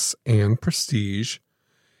success and prestige.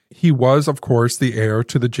 He was, of course, the heir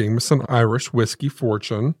to the Jameson Irish whiskey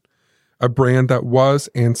fortune, a brand that was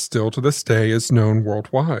and still to this day is known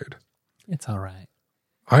worldwide. It's all right.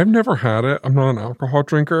 I've never had it. I'm not an alcohol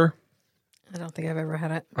drinker. I don't think I've ever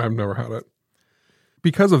had it. I've never had it.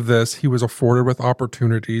 Because of this, he was afforded with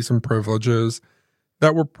opportunities and privileges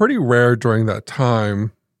that were pretty rare during that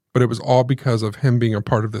time, but it was all because of him being a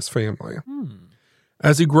part of this family.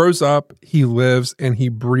 As he grows up, he lives and he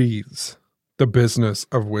breathes the business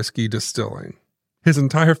of whiskey distilling. His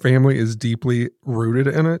entire family is deeply rooted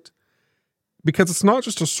in it because it's not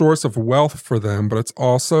just a source of wealth for them, but it's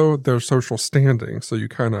also their social standing, so you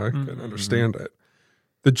kind of can understand it.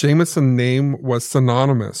 The Jameson name was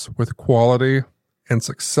synonymous with quality and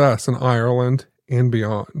success in Ireland and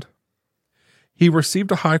beyond. He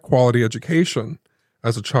received a high-quality education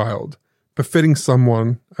as a child, befitting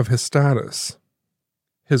someone of his status.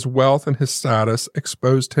 His wealth and his status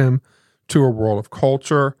exposed him to a world of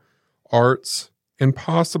culture, arts, and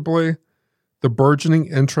possibly the burgeoning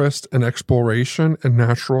interest in exploration and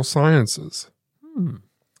natural sciences.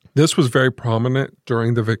 This was very prominent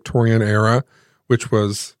during the Victorian era, which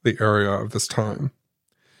was the era of this time.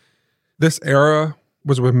 This era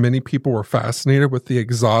was when many people were fascinated with the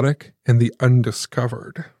exotic and the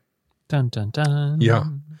undiscovered. Dun, dun, dun. Yeah.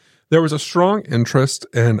 There was a strong interest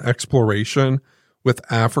in exploration, with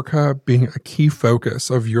Africa being a key focus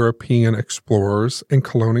of European explorers and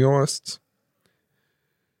colonialists.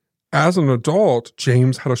 As an adult,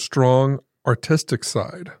 James had a strong artistic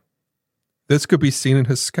side. This could be seen in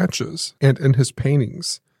his sketches and in his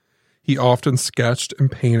paintings. He often sketched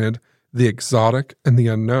and painted the exotic and the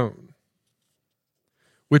unknown,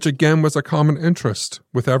 which again was a common interest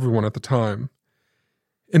with everyone at the time.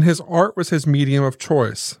 And his art was his medium of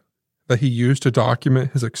choice that he used to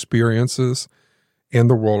document his experiences and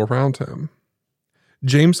the world around him.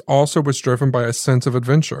 James also was driven by a sense of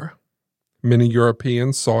adventure. Many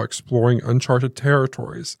Europeans saw exploring uncharted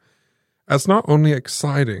territories as not only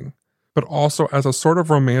exciting, but also as a sort of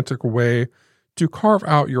romantic way to carve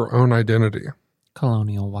out your own identity.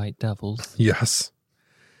 Colonial white devils. Yes.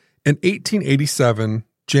 In 1887,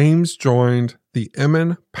 James joined the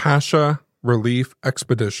Emin Pasha Relief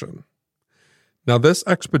Expedition. Now, this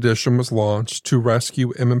expedition was launched to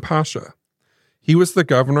rescue Emin Pasha. He was the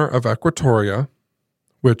governor of Equatoria,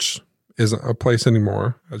 which isn't a place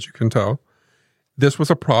anymore, as you can tell. This was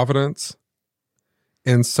a province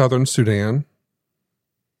in southern Sudan.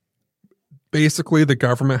 Basically, the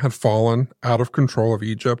government had fallen out of control of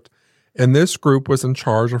Egypt, and this group was in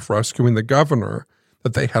charge of rescuing the governor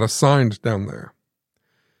that they had assigned down there.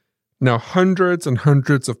 Now, hundreds and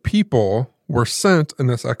hundreds of people were sent in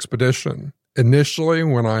this expedition. Initially,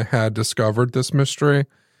 when I had discovered this mystery,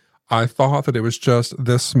 I thought that it was just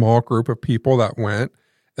this small group of people that went.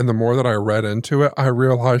 And the more that I read into it, I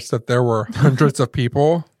realized that there were hundreds of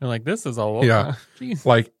people. You're like, this is all over. Yeah. Jeez.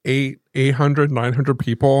 Like 800, 900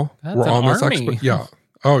 people That's were on this army. expedition. Yeah.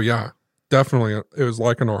 Oh, yeah. Definitely. It was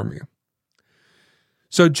like an army.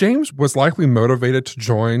 So James was likely motivated to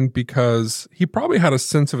join because he probably had a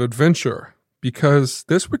sense of adventure, because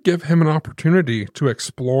this would give him an opportunity to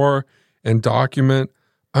explore and document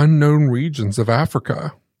unknown regions of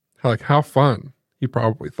Africa. Like, how fun, he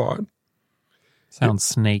probably thought. Sounds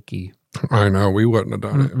snaky. I know, we wouldn't have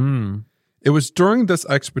done it. It was during this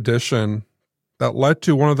expedition that led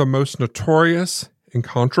to one of the most notorious and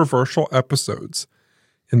controversial episodes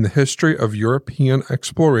in the history of European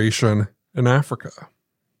exploration in Africa.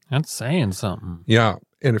 That's saying something. Yeah,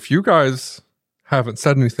 and if you guys haven't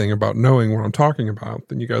said anything about knowing what I'm talking about,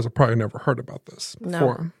 then you guys have probably never heard about this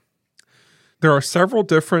before. No. There are several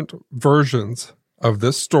different versions of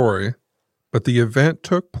this story, but the event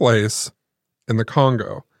took place in the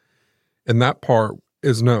Congo, and that part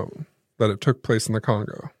is known, that it took place in the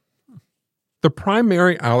Congo. The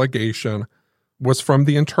primary allegation was from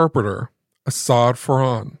the interpreter, Assad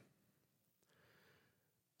Farhan.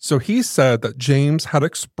 So he said that James had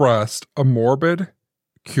expressed a morbid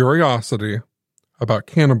curiosity about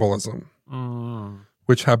cannibalism,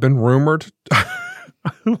 which have been rumored. I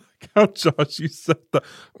like how, Josh, you said the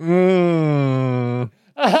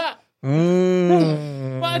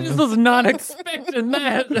I just was not expecting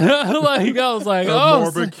that. Like, I was like,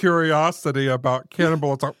 morbid curiosity about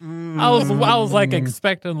cannibalism. I was like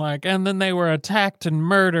expecting like, and then they were attacked and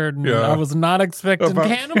murdered, and I was not expecting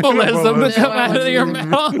cannibalism to come out of your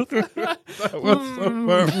mouth. That was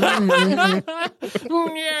so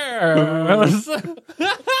funny. Yeah.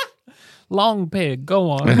 Long pig, go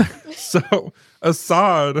on. So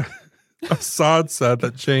Assad said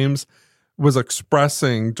that James was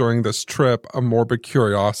expressing during this trip a morbid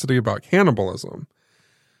curiosity about cannibalism,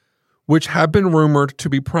 which had been rumored to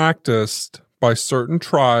be practiced by certain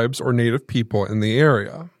tribes or native people in the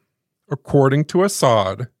area. According to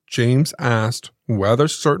Assad, James asked whether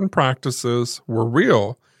certain practices were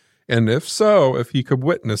real, and if so, if he could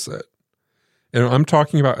witness it. And I'm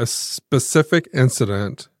talking about a specific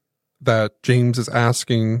incident that James is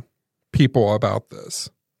asking people about this.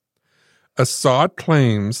 Assad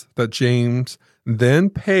claims that James then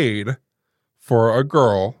paid for a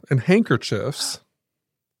girl in handkerchiefs.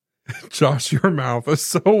 Josh, your mouth is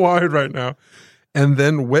so wide right now. And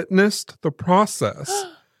then witnessed the process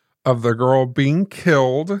of the girl being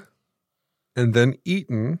killed and then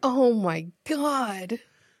eaten. Oh my God.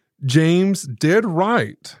 James did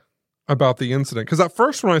write about the incident. Because at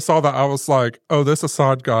first when I saw that, I was like, oh, this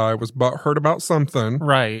Assad guy was butthurt about something.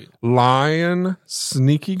 Right. Lying,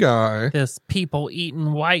 sneaky guy. This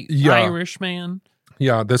people-eating white Irish man.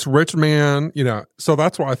 Yeah, this rich man, So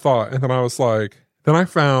that's what I thought. And then I was like, then I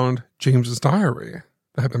found James's diary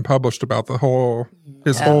that had been published about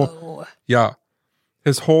his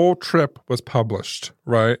whole trip was published,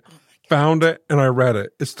 right? Found it and I read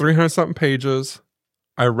it. It's 300-something pages.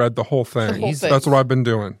 I read the whole thing. That's what I've been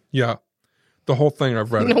doing. Yeah. The whole thing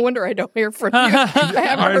I've read. No wonder I don't hear from you. I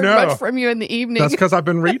haven't heard much from you in the evening. That's because I've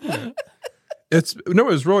been reading it. It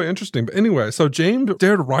was really interesting. But anyway, so James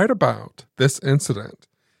did write about this incident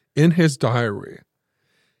in his diary.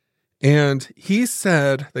 And he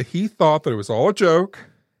said that he thought that it was all a joke.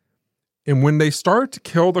 And when they started to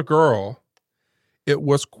kill the girl, it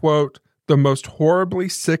was, quote, the most horribly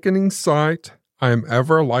sickening sight I am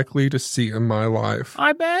ever likely to see in my life.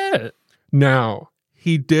 I bet. Now,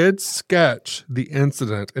 he did sketch the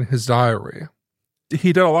incident in his diary.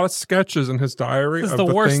 He did a lot of sketches in his diary. This is the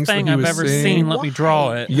worst thing I've ever seen. Let me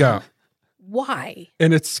draw it. Yeah. Why?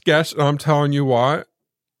 And it's sketched, and I'm telling you what,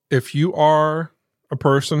 if you are a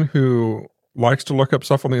person who likes to look up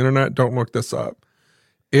stuff on the internet, don't look this up.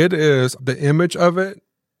 It is, the image of it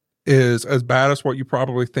is as bad as what you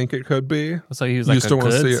probably think it could be. So he was like a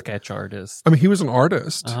good sketch artist. I mean, he was an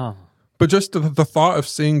artist. Oh. But just the thought of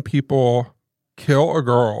seeing people kill a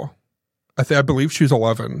girl, I believe she was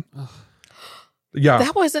 11. Ugh. Yeah.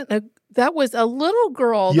 That was a little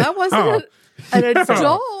girl. Yeah. That wasn't an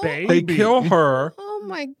adult. They kill her. Oh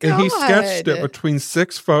my God. And he sketched it between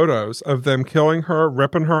 6 photos of them killing her,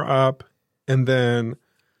 ripping her up, and then,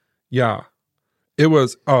 it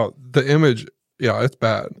was, the image, it's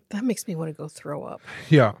bad. That makes me want to go throw up.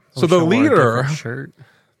 Yeah. So the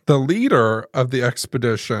leader of the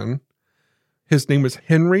expedition, his name was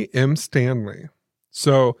Henry M. Stanley.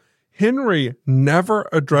 So Henry never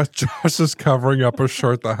addressed Josh's covering up a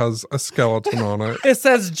shirt that has a skeleton on it. It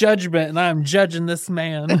says judgment, and I'm judging this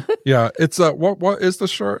man. Yeah, it's what is the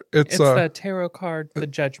shirt? It's the tarot card, the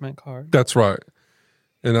judgment card. That's right.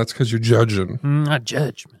 And that's because you're judging. Not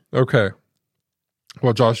judgment. Okay.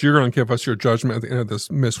 Well, Josh, you're going to give us your judgment at the end of this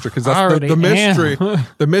mystery, because that's the mystery.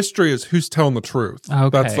 The mystery is who's telling the truth. Okay.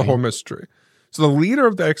 That's the whole mystery. So the leader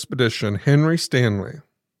of the expedition, Henry Stanley,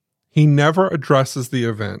 he never addresses the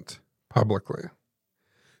event publicly.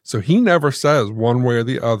 So he never says one way or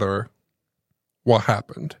the other what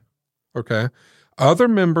happened. Okay? Other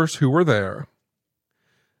members who were there,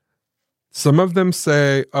 some of them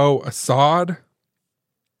say, oh, Assad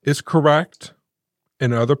is correct,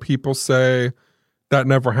 and other people say that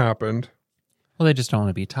never happened. Well, they just don't want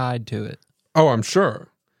to be tied to it. Oh, I'm sure.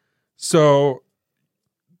 So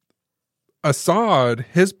Assad,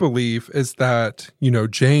 his belief is that,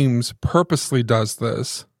 James purposely does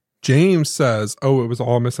this. James says, oh, it was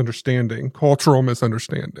all misunderstanding, cultural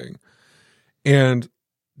misunderstanding. And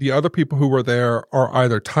the other people who were there are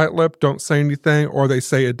either tight-lipped, don't say anything, or they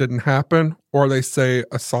say it didn't happen, or they say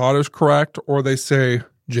Assad is correct, or they say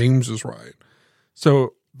James is right.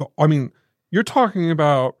 So, you're talking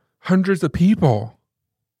about hundreds of people,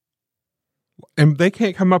 and they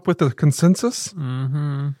can't come up with a consensus?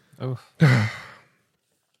 Mm-hmm.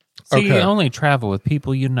 See, you only travel with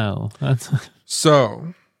people you know.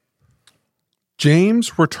 So,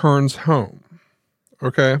 James returns home,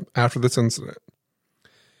 after this incident.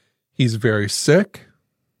 He's very sick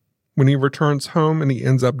when he returns home, and he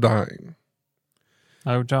ends up dying.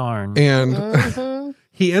 Oh, darn. And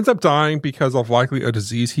he ends up dying because of likely a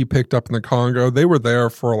disease he picked up in the Congo. They were there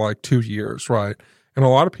for like 2 years, right? And a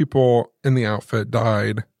lot of people in the outfit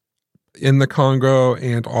died in the Congo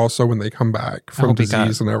and also when they come back from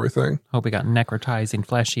disease and everything. Hope he got necrotizing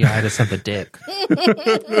fleshyitis of the dick.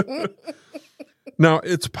 Now,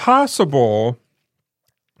 it's possible,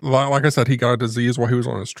 like I said, he got a disease while he was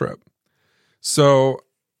on his trip. So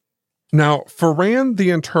now, Ferran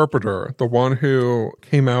the interpreter, the one who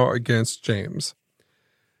came out against James.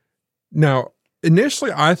 Now,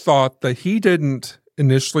 initially, I thought that he didn't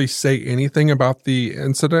initially say anything about the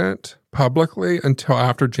incident publicly until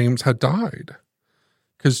after James had died.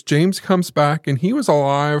 Because James comes back and he was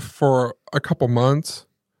alive for a couple months.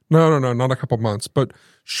 No, not a couple months. But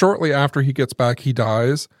shortly after he gets back, he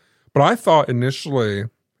dies. But I thought initially,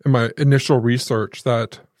 in my initial research,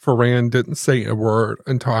 that Ferran didn't say a word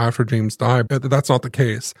until after James died. But that's not the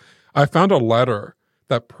case. I found a letter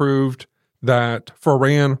that proved that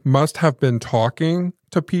Ferran must have been talking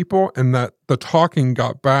to people and that the talking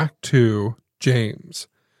got back to James.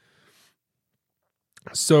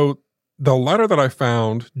 So the letter that I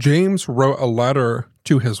found, James wrote a letter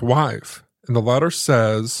to his wife. And the letter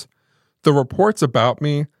says, "The reports about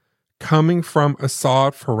me coming from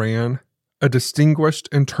Assad Ferran, a distinguished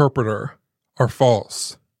interpreter, are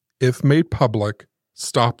false. If made public,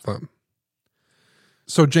 stop them."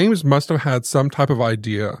 So James must have had some type of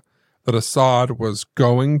idea that Assad was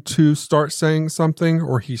going to start saying something,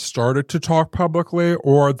 or he started to talk publicly,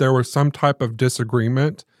 or there was some type of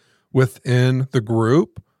disagreement within the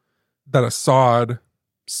group that Assad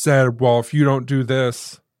said, well, if you don't do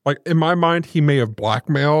this, like in my mind, he may have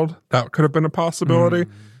blackmailed. That could have been a possibility.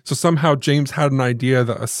 So somehow James had an idea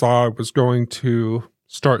that Assad was going to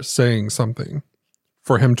start saying something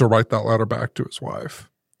for him to write that letter back to his wife.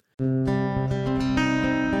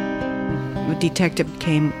 A detective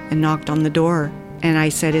came and knocked on the door, and I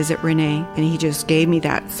said, "Is it Renee?" And he just gave me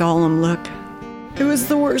that solemn look. It was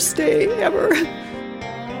the worst day ever.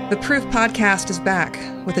 The Proof podcast is back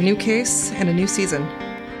with a new case and a new season.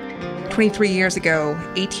 23 years ago,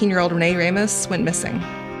 18-year-old Renee Ramos went missing.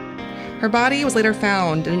 Her body was later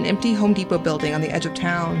found in an empty Home Depot building on the edge of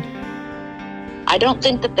town. I don't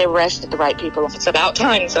think that they arrested the right people. It's about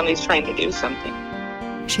time somebody's trying to do something.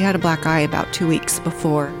 She had a black eye about 2 weeks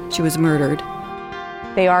before she was murdered.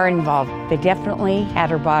 They are involved. They definitely had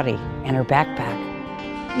her body and her backpack.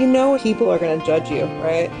 You know people are going to judge you,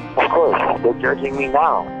 right? Of course. They're judging me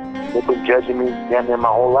now. They've been judging me damn near my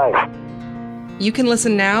whole life. You can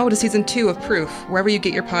listen now to Season 2 of Proof wherever you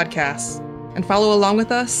get your podcasts, and follow along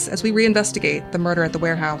with us as we reinvestigate the murder at the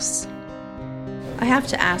warehouse. I have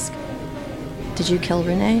to ask, did you kill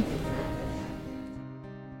Renee?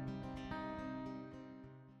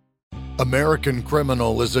 American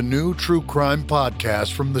Criminal is a new true crime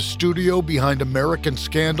podcast from the studio behind American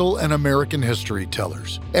Scandal and American History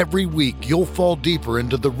Tellers. Every week, you'll fall deeper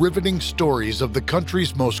into the riveting stories of the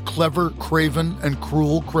country's most clever, craven, and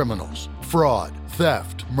cruel criminals. Fraud,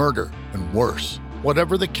 theft, murder, and worse.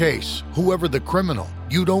 Whatever the case, whoever the criminal,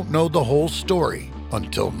 you don't know the whole story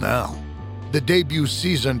until now. The debut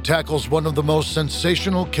season tackles one of the most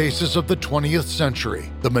sensational cases of the 20th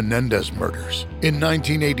century, the Menendez murders. In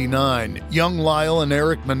 1989, young Lyle and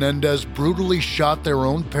Eric Menendez brutally shot their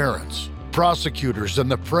own parents. Prosecutors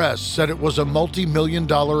and the press said it was a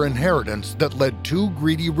multi-million-dollar inheritance that led two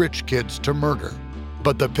greedy rich kids to murder.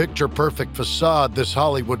 But the picture-perfect facade this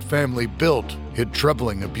Hollywood family built hid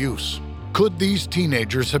troubling abuse. Could these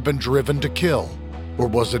teenagers have been driven to kill? Or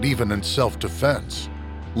was it even in self-defense?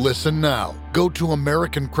 Listen now. Go to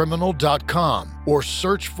AmericanCriminal.com or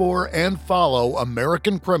search for and follow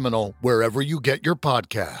American Criminal wherever you get your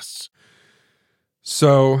podcasts.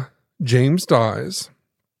 So James dies,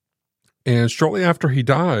 and shortly after he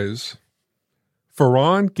dies,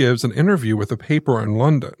 Ferran gives an interview with a paper in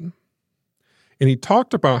London. And he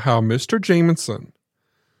talked about how Mr. Jameson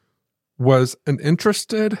was an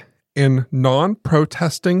interested and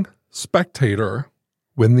non-protesting spectator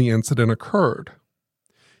when the incident occurred.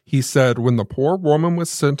 He said when the poor woman was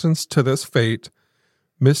sentenced to this fate,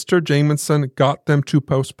 Mr. Jameson got them to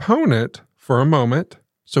postpone it for a moment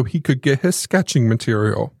so he could get his sketching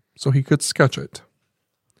material, so he could sketch it.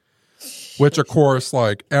 Which, of course,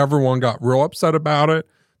 like, everyone got real upset about it.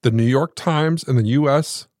 The New York Times in the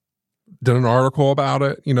U.S. did an article about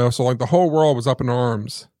it, you know, so like the whole world was up in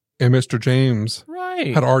arms. And Mr. James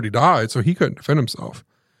had already died, so he couldn't defend himself.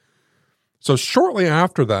 So shortly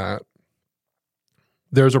after that,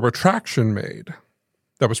 there's a retraction made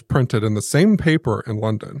that was printed in the same paper in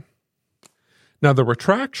London. Now, the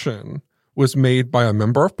retraction was made by a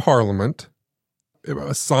member of parliament,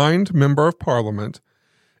 a signed member of parliament,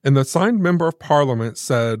 and the signed member of parliament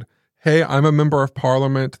said, "Hey, I'm a member of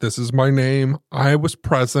parliament. This is my name. I was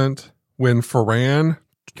present when Ferran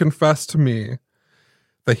confessed to me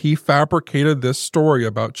that he fabricated this story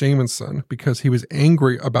about Jameson because he was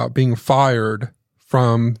angry about being fired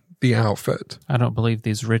from the outfit." I don't believe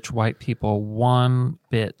these rich white people one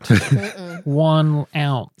bit. 1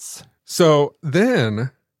 ounce. So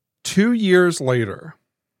then, 2 years later,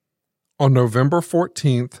 on November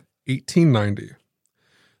 14th, 1890,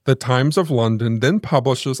 the Times of London then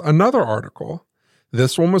publishes another article.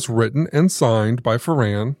 This one was written and signed by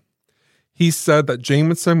Ferran. He said that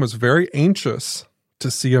Jameson was very anxious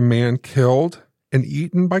to see a man killed and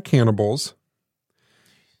eaten by cannibals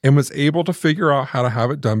and was able to figure out how to have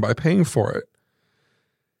it done by paying for it.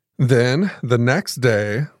 Then, the next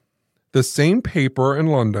day, the same paper in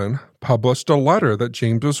London published a letter that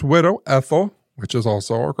James's widow, Ethel, which is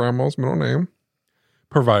also our grandma's middle name,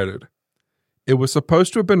 provided. It was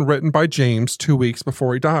supposed to have been written by James 2 weeks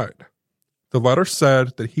before he died. The letter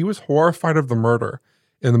said that he was horrified of the murder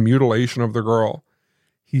and the mutilation of the girl.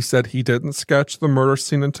 He said he didn't sketch the murder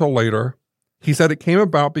scene until later. He said it came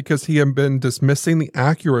about because he had been dismissing the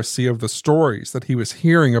accuracy of the stories that he was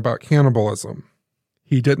hearing about cannibalism.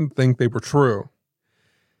 He didn't think they were true.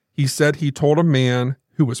 He said he told a man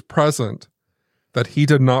who was present that he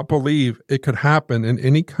did not believe it could happen in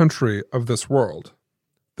any country of this world.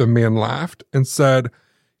 The man laughed and said,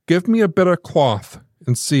 "Give me a bit of cloth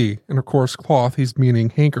and see." And of course, cloth, he's meaning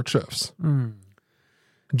handkerchiefs.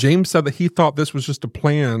 James said that he thought this was just a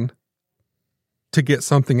plan to get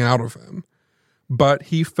something out of him. But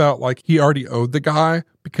he felt like he already owed the guy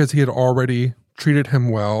because he had already treated him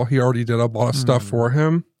well. He already did a lot of stuff for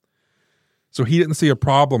him. So he didn't see a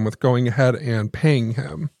problem with going ahead and paying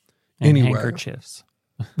him And anyway. handkerchiefs.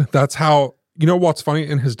 That's how, you know what's funny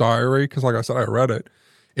in his diary? Because like I said, I read it.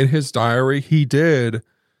 In his diary, he did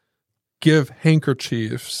give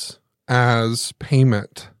handkerchiefs as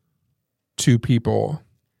payment to people.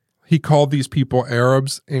 He called these people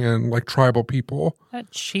Arabs and like tribal people.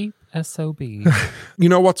 That cheap SOB. You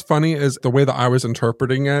know what's funny is the way that I was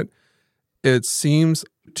interpreting it, it seems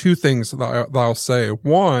two things that I'll say.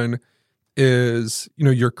 One is, you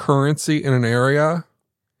know, your currency in an area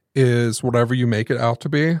is whatever you make it out to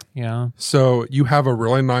be. Yeah. So you have a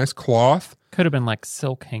really nice cloth. Could have been like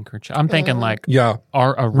silk handkerchief. I'm thinking like a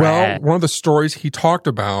rag. Well, one of the stories he talked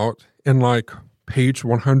about in like page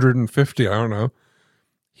 150, I don't know,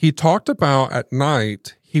 he talked about at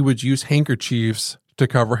night he would use handkerchiefs to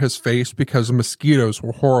cover his face because the mosquitoes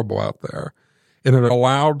were horrible out there. And it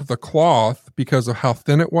allowed the cloth, because of how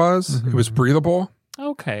thin it was, it was breathable.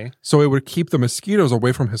 Okay. So it would keep the mosquitoes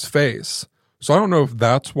away from his face. So I don't know if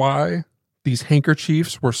that's why these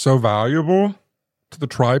handkerchiefs were so valuable to the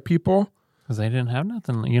tribe people. Because they didn't have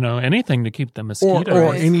nothing, you know, anything to keep the mosquitoes.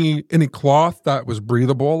 Or any cloth that was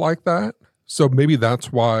breathable like that. So maybe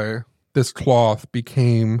that's why this cloth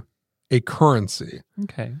became a currency.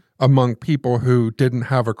 Okay. Among people who didn't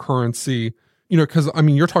have a currency, you know, because, I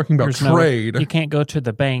mean, you're talking about trade. You can't go to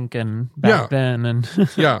the bank and back then. And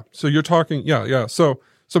yeah. So you're talking, So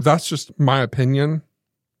that's just my opinion.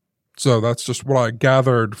 So that's just what I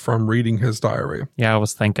gathered from reading his diary. Yeah, I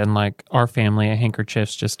was thinking like our family, a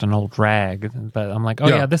handkerchief's just an old rag. But I'm like,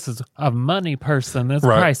 this is a money person. That's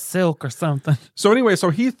probably silk or something. So anyway, so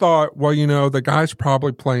he thought, well, you know, the guy's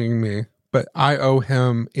probably playing me, but I owe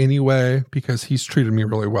him anyway because he's treated me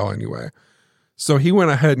really well anyway. So he went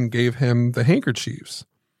ahead and gave him the handkerchiefs.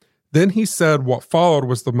 Then he said what followed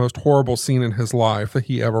was the most horrible scene in his life that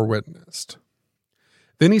he ever witnessed.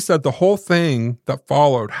 Then he said the whole thing that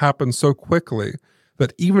followed happened so quickly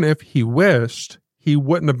that even if he wished, he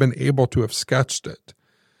wouldn't have been able to have sketched it.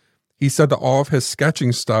 He said that all of his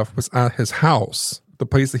sketching stuff was at his house, the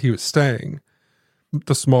place that he was staying.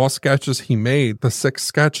 The small sketches he made, the 6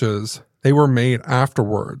 sketches, they were made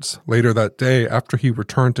afterwards, later that day after he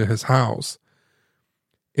returned to his house.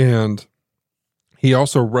 And he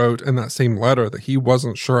also wrote in that same letter that he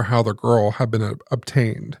wasn't sure how the girl had been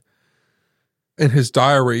obtained. In his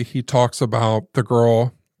diary, he talks about the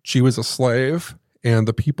girl, she was a slave, and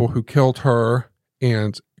the people who killed her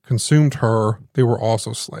and consumed her, they were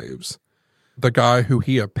also slaves. The guy who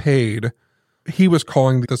he had paid, he was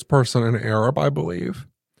calling this person an Arab, I believe.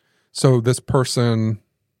 So this person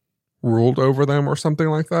ruled over them or something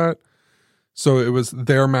like that. So it was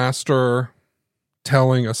their master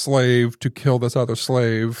telling a slave to kill this other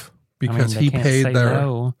slave because he paid their...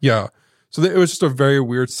 No. Yeah. So it was just a very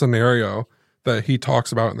weird scenario that he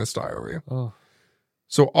talks about in this diary. Oh.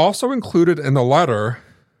 So also included in the letter,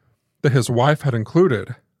 that his wife had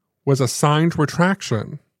included was a signed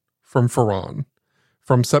retraction from Ferran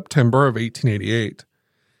from September of 1888.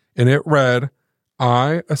 And it read,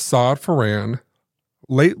 I, Assad Ferran,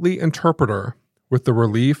 lately interpreter with the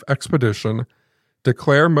Relief Expedition,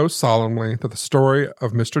 declare most solemnly that the story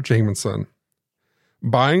of Mr. Jameson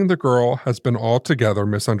buying the girl has been altogether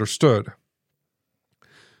misunderstood.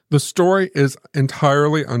 The story is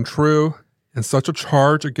entirely untrue, and such a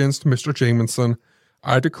charge against Mr. Jameson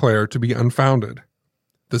I declare to be unfounded.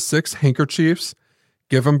 The 6 handkerchiefs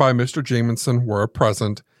given by Mr. Jameson were a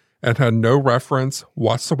present and had no reference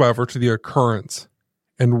whatsoever to the occurrence,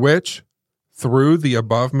 in which, through the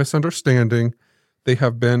above misunderstanding, they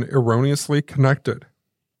have been erroneously connected.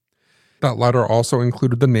 That letter also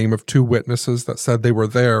included the name of 2 witnesses that said they were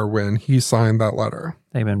there when he signed that letter.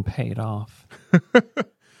 They've been paid off.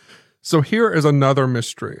 So here is another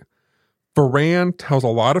mystery. Ferran tells a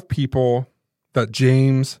lot of people that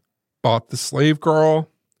James bought the slave girl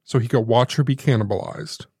so he could watch her be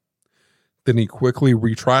cannibalized. Then he quickly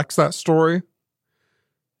retracts that story.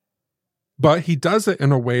 But he does it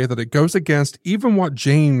in a way that it goes against even what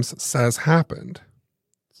James says happened.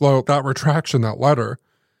 So that retraction, that letter,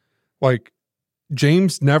 like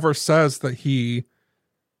James never says that he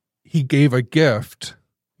gave a gift.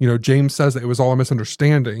 You know, James says that it was all a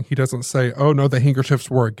misunderstanding. He doesn't say, oh no, the handkerchiefs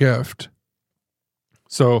were a gift.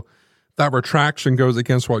 So that retraction goes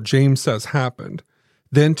against what James says happened.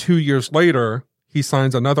 Then 2 years later, he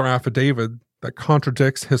signs another affidavit that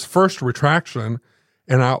contradicts his first retraction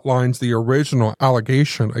and outlines the original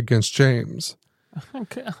allegation against James.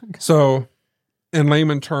 Okay. So in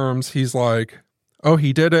layman terms, he's like, oh,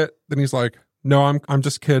 he did it. Then he's like, no, I'm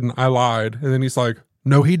just kidding. I lied. And then he's like,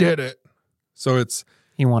 no, he did it. So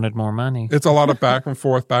he wanted more money. It's a lot of back and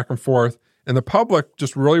forth. And the public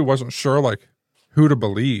just really wasn't sure like who to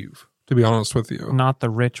believe, to be honest with you. Not the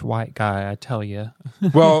rich white guy, I tell you.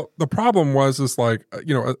 Well, the problem is like,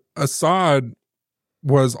 you know, Assad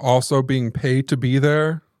was also being paid to be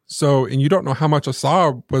there. So, and you don't know how much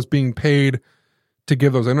Assad was being paid to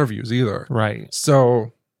give those interviews either. Right.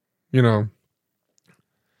 So, you know.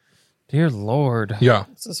 Dear Lord. Yeah.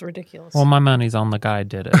 This is ridiculous. Well, my money's on the guy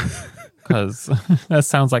did it. Because that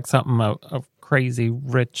sounds like something a crazy,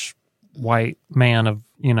 rich, white man of,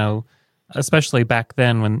 you know, especially back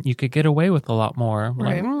then when you could get away with a lot more.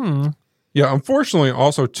 Right. Like, Yeah, unfortunately,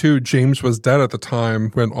 also, too, James was dead at the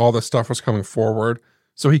time when all this stuff was coming forward.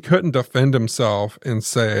 So he couldn't defend himself and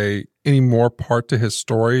say any more part to his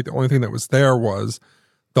story. The only thing that was there was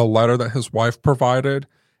the letter that his wife provided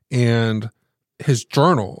and his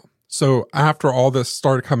journal. So after all this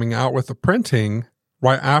started coming out with the printing,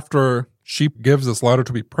 right after she gives this letter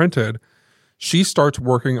to be printed, she starts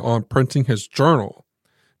working on printing his journal.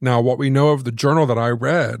 Now, what we know of the journal that I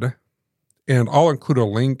read, and I'll include a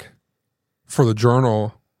link for the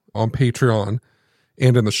journal on Patreon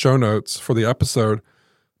and in the show notes for the episode,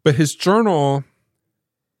 but his journal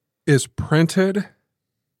is printed,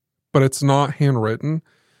 but it's not handwritten.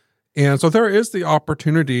 And so there is the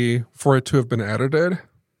opportunity for it to have been edited.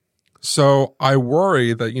 So I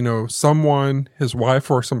worry that, you know, someone, his wife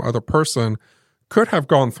or some other person could have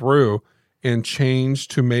gone through and changed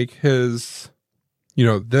to make his, you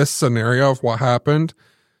know, this scenario of what happened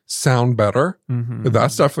sound better. Mm-hmm.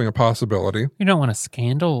 That's definitely a possibility. You don't want a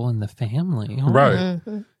scandal in the family. Oh. Right.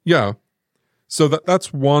 Mm-hmm. Yeah. So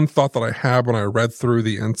that's one thought that I had when I read through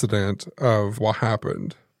the incident of what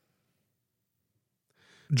happened.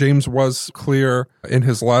 James was clear in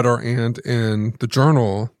his letter and in the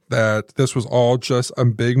journal that this was all just a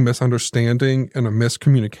big misunderstanding and a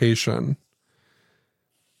miscommunication.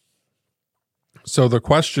 So the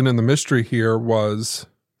question and the mystery here was,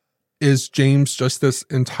 is James just this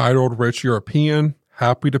entitled rich European,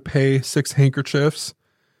 happy to pay 6 handkerchiefs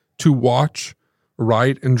to watch,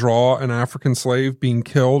 write, and draw an African slave being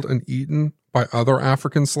killed and eaten by other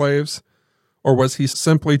African slaves? Or was he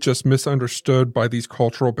simply just misunderstood by these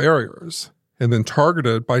cultural barriers and then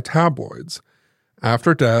targeted by tabloids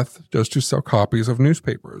after death just to sell copies of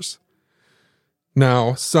newspapers?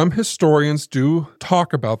 Now, some historians do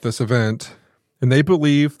talk about this event, and they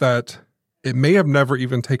believe that it may have never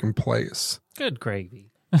even taken place. Good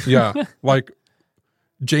gravy. Yeah, like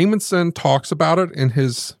Jameson talks about it in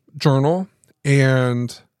his journal,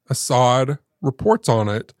 and Assad reports on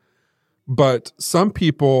it. But some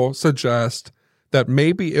people suggest that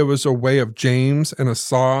maybe it was a way of James and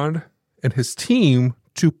Assad and his team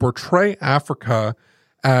to portray Africa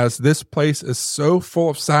as this place is so full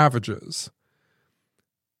of savages.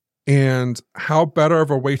 And how better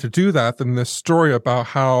of a way to do that than this story about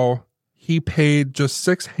how he paid just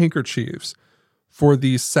 6 handkerchiefs for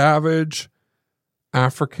these savage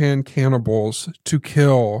African cannibals to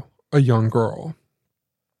kill a young girl.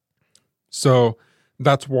 So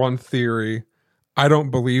that's one theory. I don't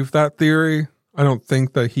believe that theory. I don't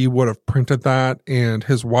think that he would have printed that and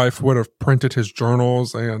his wife would have printed his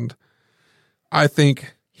journals. And I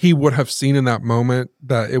think he would have seen in that moment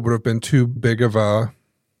that it would have been too big of a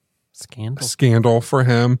scandal for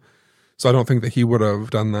him. So I don't think that he would have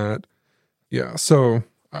done that. Yeah. So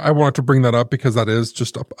I wanted to bring that up because that is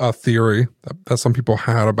just a theory that some people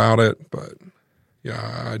had about it. But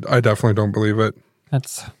yeah, I definitely don't believe it.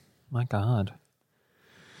 That's, my God.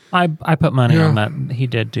 I put money on that he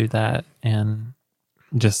did do that, and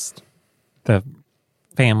just the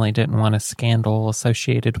family didn't want a scandal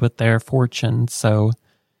associated with their fortune, so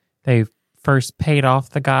they first paid off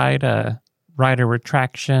the guy to write a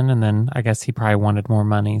retraction, and then I guess he probably wanted more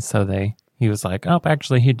money, so he was like, oh,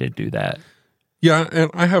 actually, he did do that. Yeah,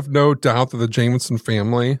 and I have no doubt that the Jameson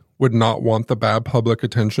family would not want the bad public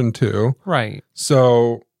attention too. Right.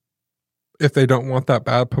 So if they don't want that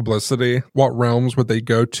bad publicity, what realms would they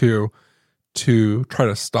go to try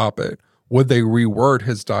to stop it? Would they reword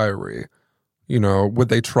his diary? You know, would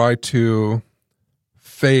they try to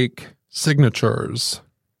fake signatures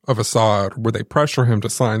of Assad? Would they pressure him to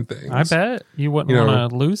sign things? I bet you wouldn't want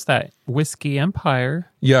to lose that whiskey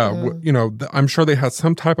empire. Yeah, you know, I'm sure they had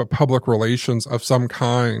some type of public relations of some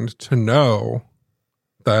kind to know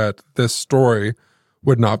that this story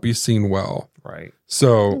would not be seen well. Right.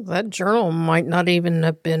 So that journal might not even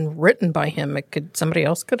have been written by him. Somebody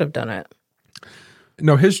else could have done it.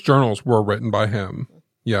 No, his journals were written by him.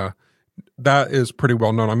 Yeah. That is pretty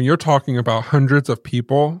well known. I mean, you're talking about hundreds of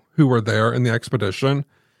people who were there in the expedition.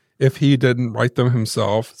 If he didn't write them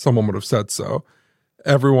himself, someone would have said so.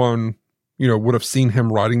 Everyone, would have seen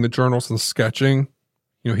him writing the journals and sketching.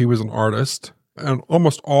 He was an artist. And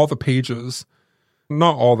almost all the pages,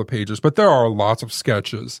 not all the pages, but there are lots of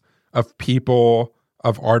sketches of people,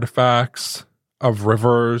 of artifacts, of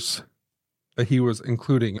rivers that he was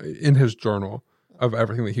including in his journal of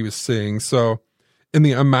everything that he was seeing. So in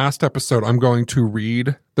the Unmasked episode, I'm going to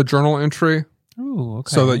read the journal entry. Ooh,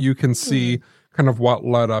 okay. So that you can see kind of what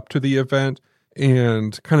led up to the event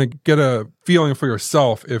and kind of get a feeling for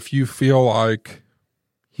yourself if you feel like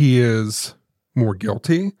he is more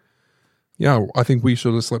guilty. Yeah, I think we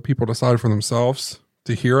should just let people decide for themselves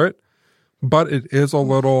to hear it. But it is a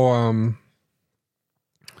little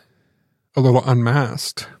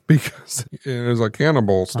unmasked because it is a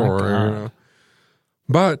cannibal story.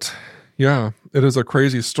 But yeah, it is a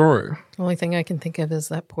crazy story. The only thing I can think of is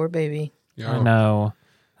that poor baby. Yeah. I know.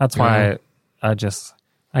 That's why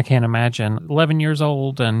I can't imagine 11 years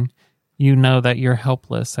old and you know that you're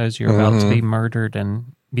helpless as you're about to be murdered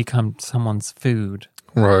and become someone's food.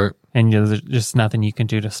 Right. And there's just nothing you can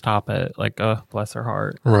do to stop it. Like, oh, bless her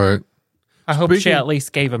heart. Right. I hope she at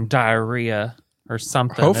least gave him diarrhea or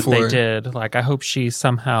something. Hopefully. If they did. Like, I hope she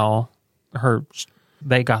somehow,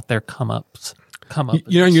 they got their come ups.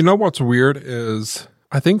 You know what's weird is,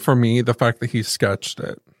 I think for me, the fact that he sketched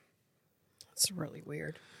it. It's really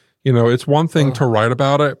weird. It's one thing to write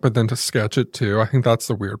about it, but then to sketch it too. I think that's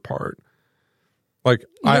the weird part. Like,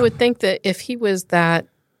 you would think that if he was that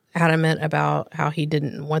adamant about how he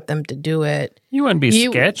didn't want them to do it, you wouldn't be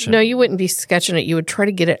sketching. No, you wouldn't be sketching it. You would try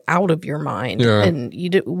to get it out of your mind, and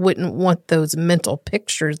you wouldn't want those mental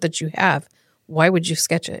pictures that you have. Why would you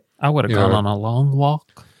sketch it? I would have gone on a long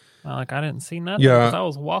walk. Like, I didn't see nothing because I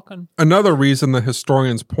was walking. Another reason the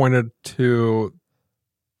historians pointed to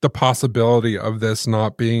the possibility of this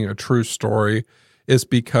not being a true story is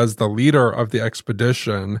because the leader of the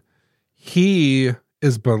expedition, he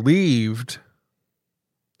is believed.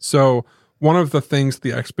 So one of the things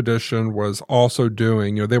the expedition was also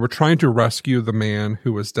doing, they were trying to rescue the man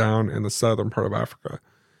who was down in the southern part of Africa.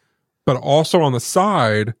 But also on the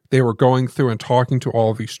side, they were going through and talking to all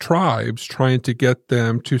of these tribes, trying to get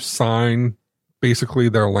them to sign basically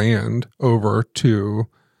their land over to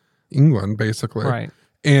England, basically. Right.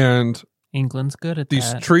 And England's good at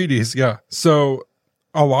these that. treaties, So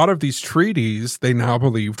a lot of these treaties they now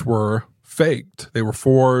believed were faked. They were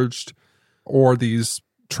forged, or these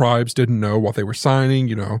tribes didn't know what they were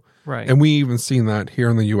signing, Right. And we even seen that here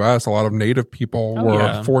in the U.S. A lot of Native people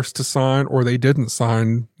were forced to sign, or they didn't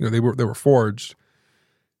sign. They were forged.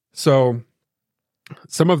 So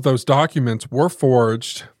some of those documents were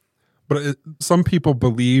forged, but some people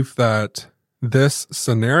believe that this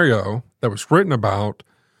scenario that was written about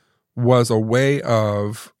was a way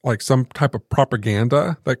of like some type of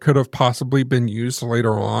propaganda that could have possibly been used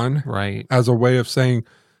later on, right, as a way of saying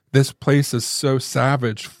this place is so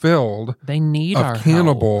savage filled. They need of our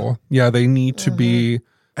cannibal. help. Yeah, they need to be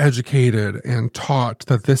educated and taught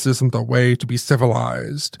that this isn't the way to be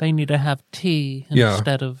civilized. They need to have tea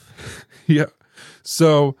instead of... Yeah.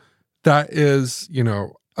 So that is,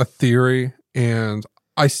 a theory, and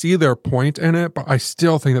I see their point in it, but I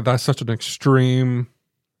still think that that's such an extreme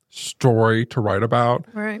story to write about.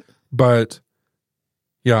 Right. But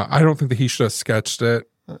yeah, I don't think that he should have sketched it.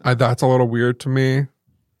 That's a little weird to me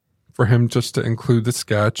for him just to include the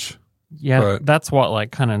sketch. Yeah, that's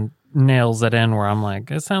what kind of nails it in, where I'm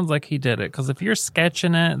like, it sounds like he did it. Because if you're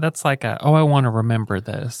sketching it, that's like I want to remember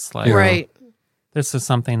this. Right. This is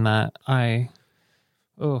something that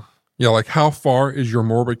Yeah, like how far is your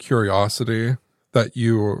morbid curiosity that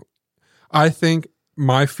you... I think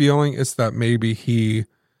my feeling is that maybe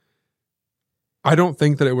I don't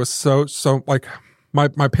think that it was so like...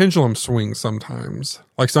 My pendulum swings sometimes.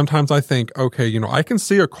 Like sometimes I think, okay, I can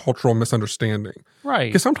see a cultural misunderstanding. Right.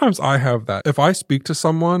 Because sometimes I have that. If I speak to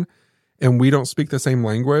someone and we don't speak the same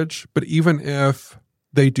language, but even if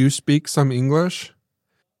they do speak some English,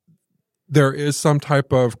 there is some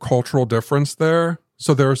type of cultural difference there.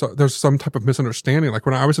 So there's some type of misunderstanding. Like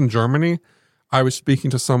when I was in Germany, I was speaking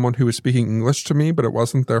to someone who was speaking English to me, but it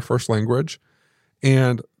wasn't their first language.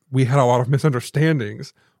 And we had a lot of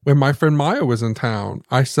misunderstandings. When my friend Maya was in town,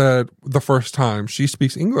 I said the first time, she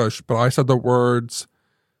speaks English, but I said the words,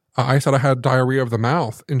 I said I had diarrhea of the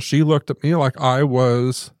mouth, and she looked at me like I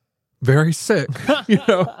was very sick,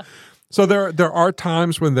 So there are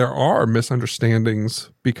times when there are misunderstandings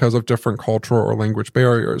because of different cultural or language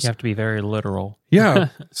barriers. You have to be very literal. Yeah.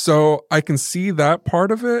 So I can see that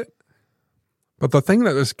part of it. But the thing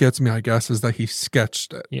that just gets me, I guess, is that he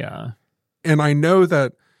sketched it. Yeah. And I know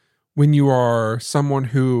that when you are someone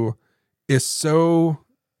who is so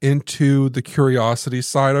into the curiosity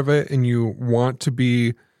side of it and you want to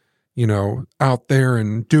be, out there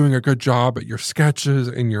and doing a good job at your sketches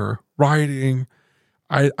and your writing,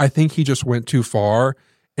 I think he just went too far.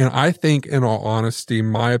 And I think, in all honesty,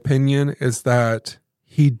 my opinion is that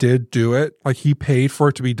he did do it. Like he paid for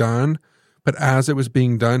it to be done. But as it was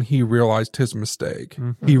being done, he realized his mistake.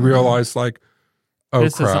 Mm-hmm. He realized oh,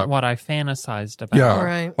 this crap. Isn't what I fantasized about. Yeah.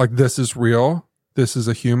 Right. Like this is real. This is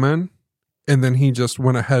a human. And then he just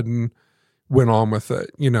went ahead and went on with it.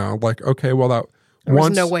 Okay, well there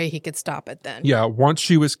was no way he could stop it then. Yeah. Once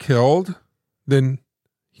she was killed, then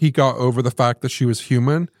he got over the fact that she was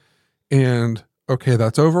human and okay,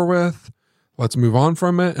 that's over with. Let's move on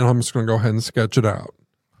from it. And I'm just going to go ahead and sketch it out.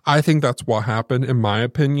 I think that's what happened in my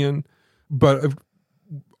opinion. But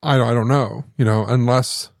I don't know,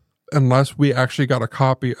 unless we actually got a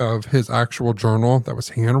copy of his actual journal that was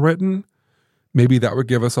handwritten, maybe that would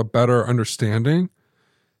give us a better understanding.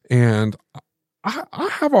 And I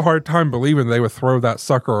have a hard time believing they would throw that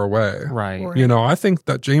sucker away. Right. I think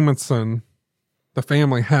that Jameson, the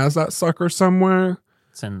family, has that sucker somewhere.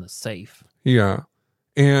 It's in the safe. Yeah.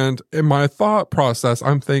 And in my thought process,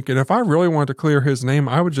 I'm thinking if I really wanted to clear his name,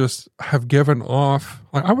 I would just have given off,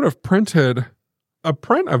 I would have printed a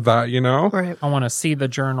print of that, Right. I want to see the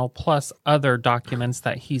journal plus other documents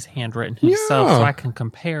that he's handwritten himself so I can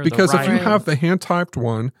compare because the if you have the hand-typed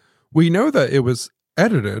one, we know that it was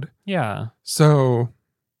edited. Yeah. So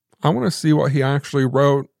I want to see what he actually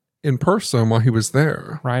wrote in person while he was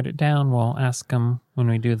there. Write it down. We'll ask him when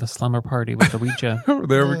we do the slumber party with the Ouija.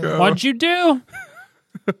 There we go. What'd you do?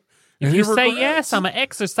 If you say yes, I'm going to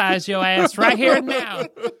exercise your ass right here and now.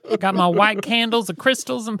 Got my white candles of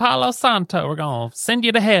crystals and Palo Santo. We're going to send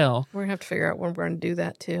you to hell. We're going to have to figure out when we're going to do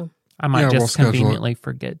that, too. I might just conveniently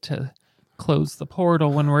forget to close the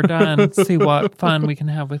portal when we're done. See what fun we can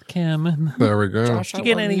have with Kim. There we go. Josh, did you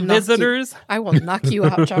get any visitors? I will knock you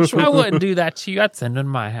out, Joshua. I wouldn't do that to you. I'd send them to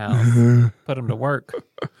my house. Put them to work.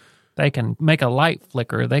 They can make a light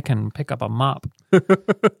flicker. They can pick up a mop.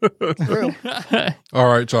 True. All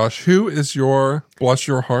right, Josh. Who is your bless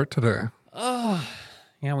your heart today? Oh,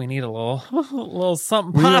 yeah, we need a little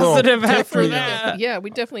something positive after that. Yeah,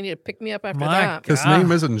 we definitely need to pick me up after that. His name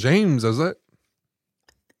isn't James, is it?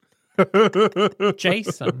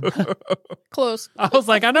 Jason. Close. I was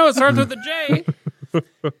like, I know it starts with a J.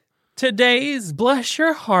 Today's bless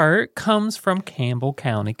your heart comes from Campbell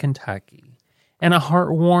County, Kentucky. In a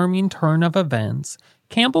heartwarming turn of events,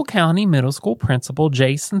 Campbell County Middle School principal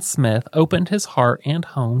Jason Smith opened his heart and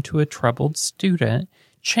home to a troubled student,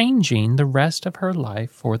 changing the rest of her life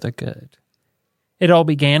for the good. It all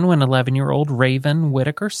began when 11-year-old Raven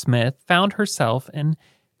Whitaker Smith found herself in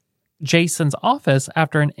Jason's office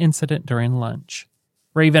after an incident during lunch.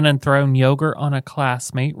 Raven had thrown yogurt on a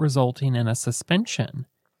classmate, resulting in a suspension.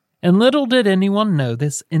 And little did anyone know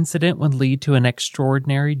this incident would lead to an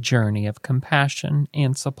extraordinary journey of compassion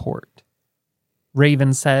and support.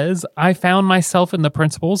 Raven says, I found myself in the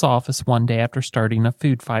principal's office one day after starting a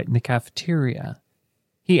food fight in the cafeteria.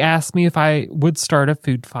 He asked me if I would start a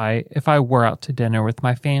food fight if I were out to dinner with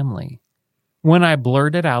my family. When I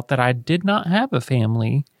blurted out that I did not have a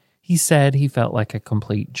family, he said he felt like a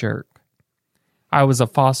complete jerk. I was a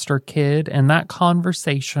foster kid, and that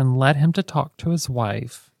conversation led him to talk to his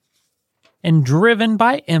wife. And driven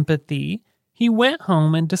by empathy, he went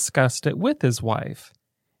home and discussed it with his wife.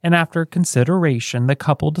 And after consideration, the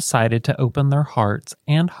couple decided to open their hearts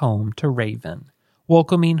and home to Raven,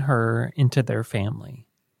 welcoming her into their family.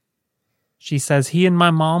 She says he and my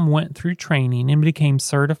mom went through training and became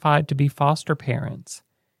certified to be foster parents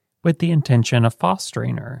with the intention of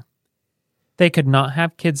fostering her. They could not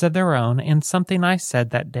have kids of their own, and something I said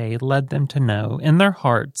that day led them to know in their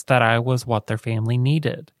hearts that I was what their family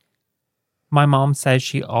needed. My mom says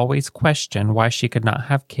she always questioned why she could not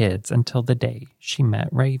have kids until the day she met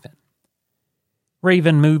Raven.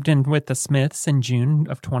 Raven moved in with the Smiths in June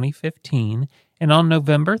of 2015, and on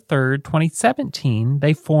November 3rd, 2017,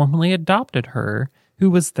 they formally adopted her,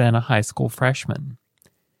 who was then a high school freshman.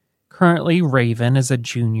 Currently, Raven is a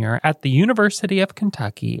junior at the University of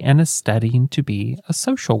Kentucky and is studying to be a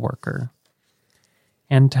social worker.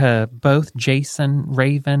 And to both Jason,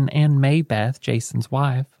 Raven, and Maybeth, Jason's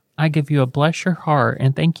wife, I give you a bless your heart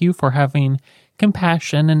and thank you for having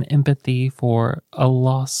compassion and empathy for a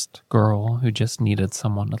lost girl who just needed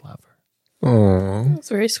someone to love her. Aww. That's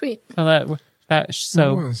very sweet.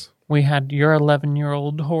 So we had your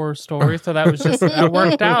 11-year-old horror story, so that was just that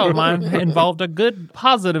worked out. Mine involved a good,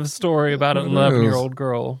 positive story about an 11-year-old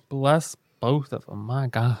girl. Bless both of them. My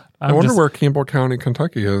God. I wonder where Campbell County,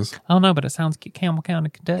 Kentucky is. I don't know, but it sounds Campbell County,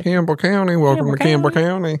 Kentucky. Campbell County. Welcome to Campbell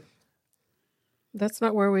County. That's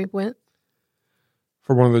not where we went.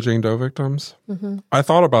 For one of the Jane Doe victims? Mm-hmm. I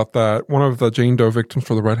thought about that. One of the Jane Doe victims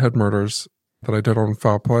for the Redhead murders that I did on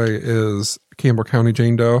Foul Play is Campbell County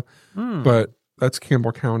Jane Doe. But that's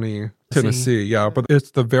Campbell County, Tennessee. Yeah, but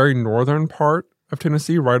it's the very northern part of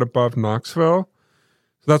Tennessee, right above Knoxville.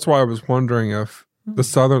 So that's why I was wondering if the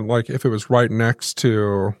southern, like if it was right next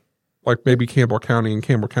to, like maybe Campbell County and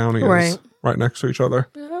Campbell County is right next to each other.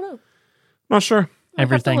 I don't know. Not sure.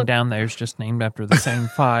 Everything down there is just named after the same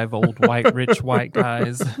 5 old rich white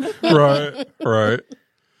guys. Right.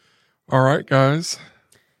 All right, guys.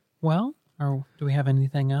 Well, do we have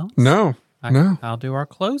anything else? No. I'll do our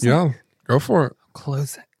closing. Yeah, go for it.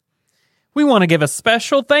 Close it. We want to give a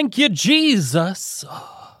special thank you, Jesus,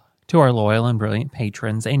 to our loyal and brilliant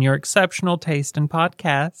patrons and your exceptional taste in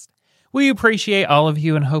podcast. We appreciate all of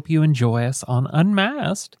you and hope you enjoy us on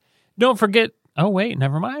Unmasked. Don't forget, oh wait,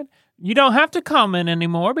 never mind. You don't have to comment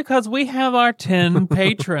anymore because we have our 10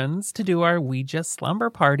 patrons to do our Ouija slumber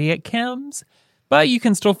party at Kim's. But you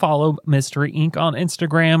can still follow Mystery Inc. on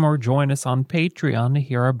Instagram or join us on Patreon to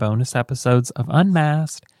hear our bonus episodes of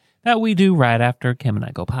Unmasked that we do right after Kim and I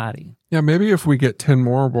go potty. Yeah, maybe if we get 10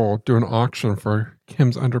 more, we'll do an auction for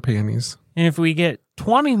Kim's underpanties. And if we get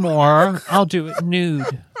 20 more, I'll do it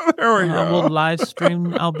nude. There we go. We'll live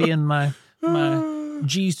stream. I'll be in my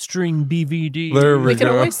G-string BVD. There We can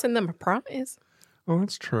go. always send them a prize. Oh,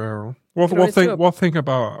 that's true. We'll think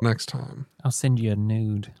about next time. I'll send you a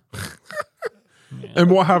nude. And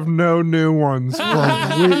we'll have no new ones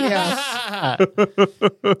from weeks. Yeah.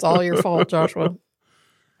 It's all your fault, Joshua.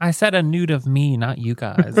 I said a nude of me, not you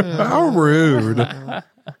guys. How rude.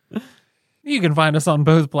 You can find us on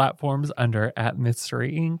both platforms under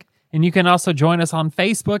 @Mystery Inc. And you can also join us on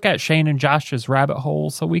Facebook at Shane and Josh's Rabbit Hole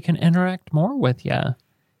so we can interact more with you.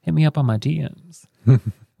 Hit me up on my DMs.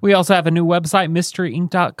 We also have a new website,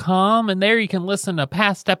 mysteryinc.com, and there you can listen to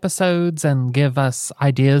past episodes and give us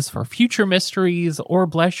ideas for future mysteries or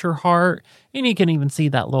bless your heart. And you can even see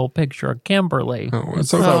that little picture of Kimberly. Oh, it's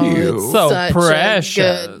so cute. It's so Such precious.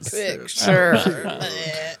 a good picture.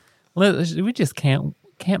 We just can't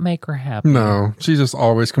make her happy. No, she's just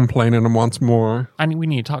always complaining and wants more. We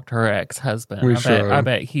need to talk to her ex-husband. We should. I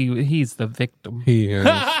bet he's the victim. He is.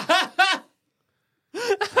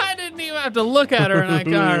 I didn't even have to look at her,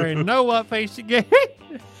 and I already know what face she gave.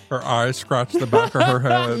 Her eyes scratch the back of her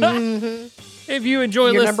head. If you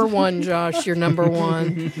enjoy You're number one, Josh. You're number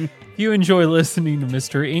one. If you enjoy listening to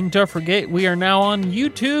Mystery Inc., don't forget we are now on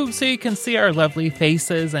YouTube so you can see our lovely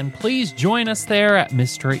faces. And please join us there at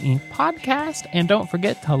Mystery Inc. Podcast. And don't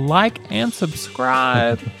forget to like and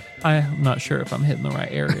subscribe. I'm not sure if I'm hitting the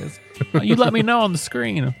right areas. You let me know on the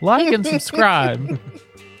screen. Like and subscribe.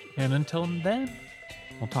 And until then,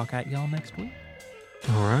 we'll talk at y'all next week.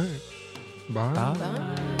 All right. Bye.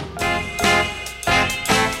 Bye.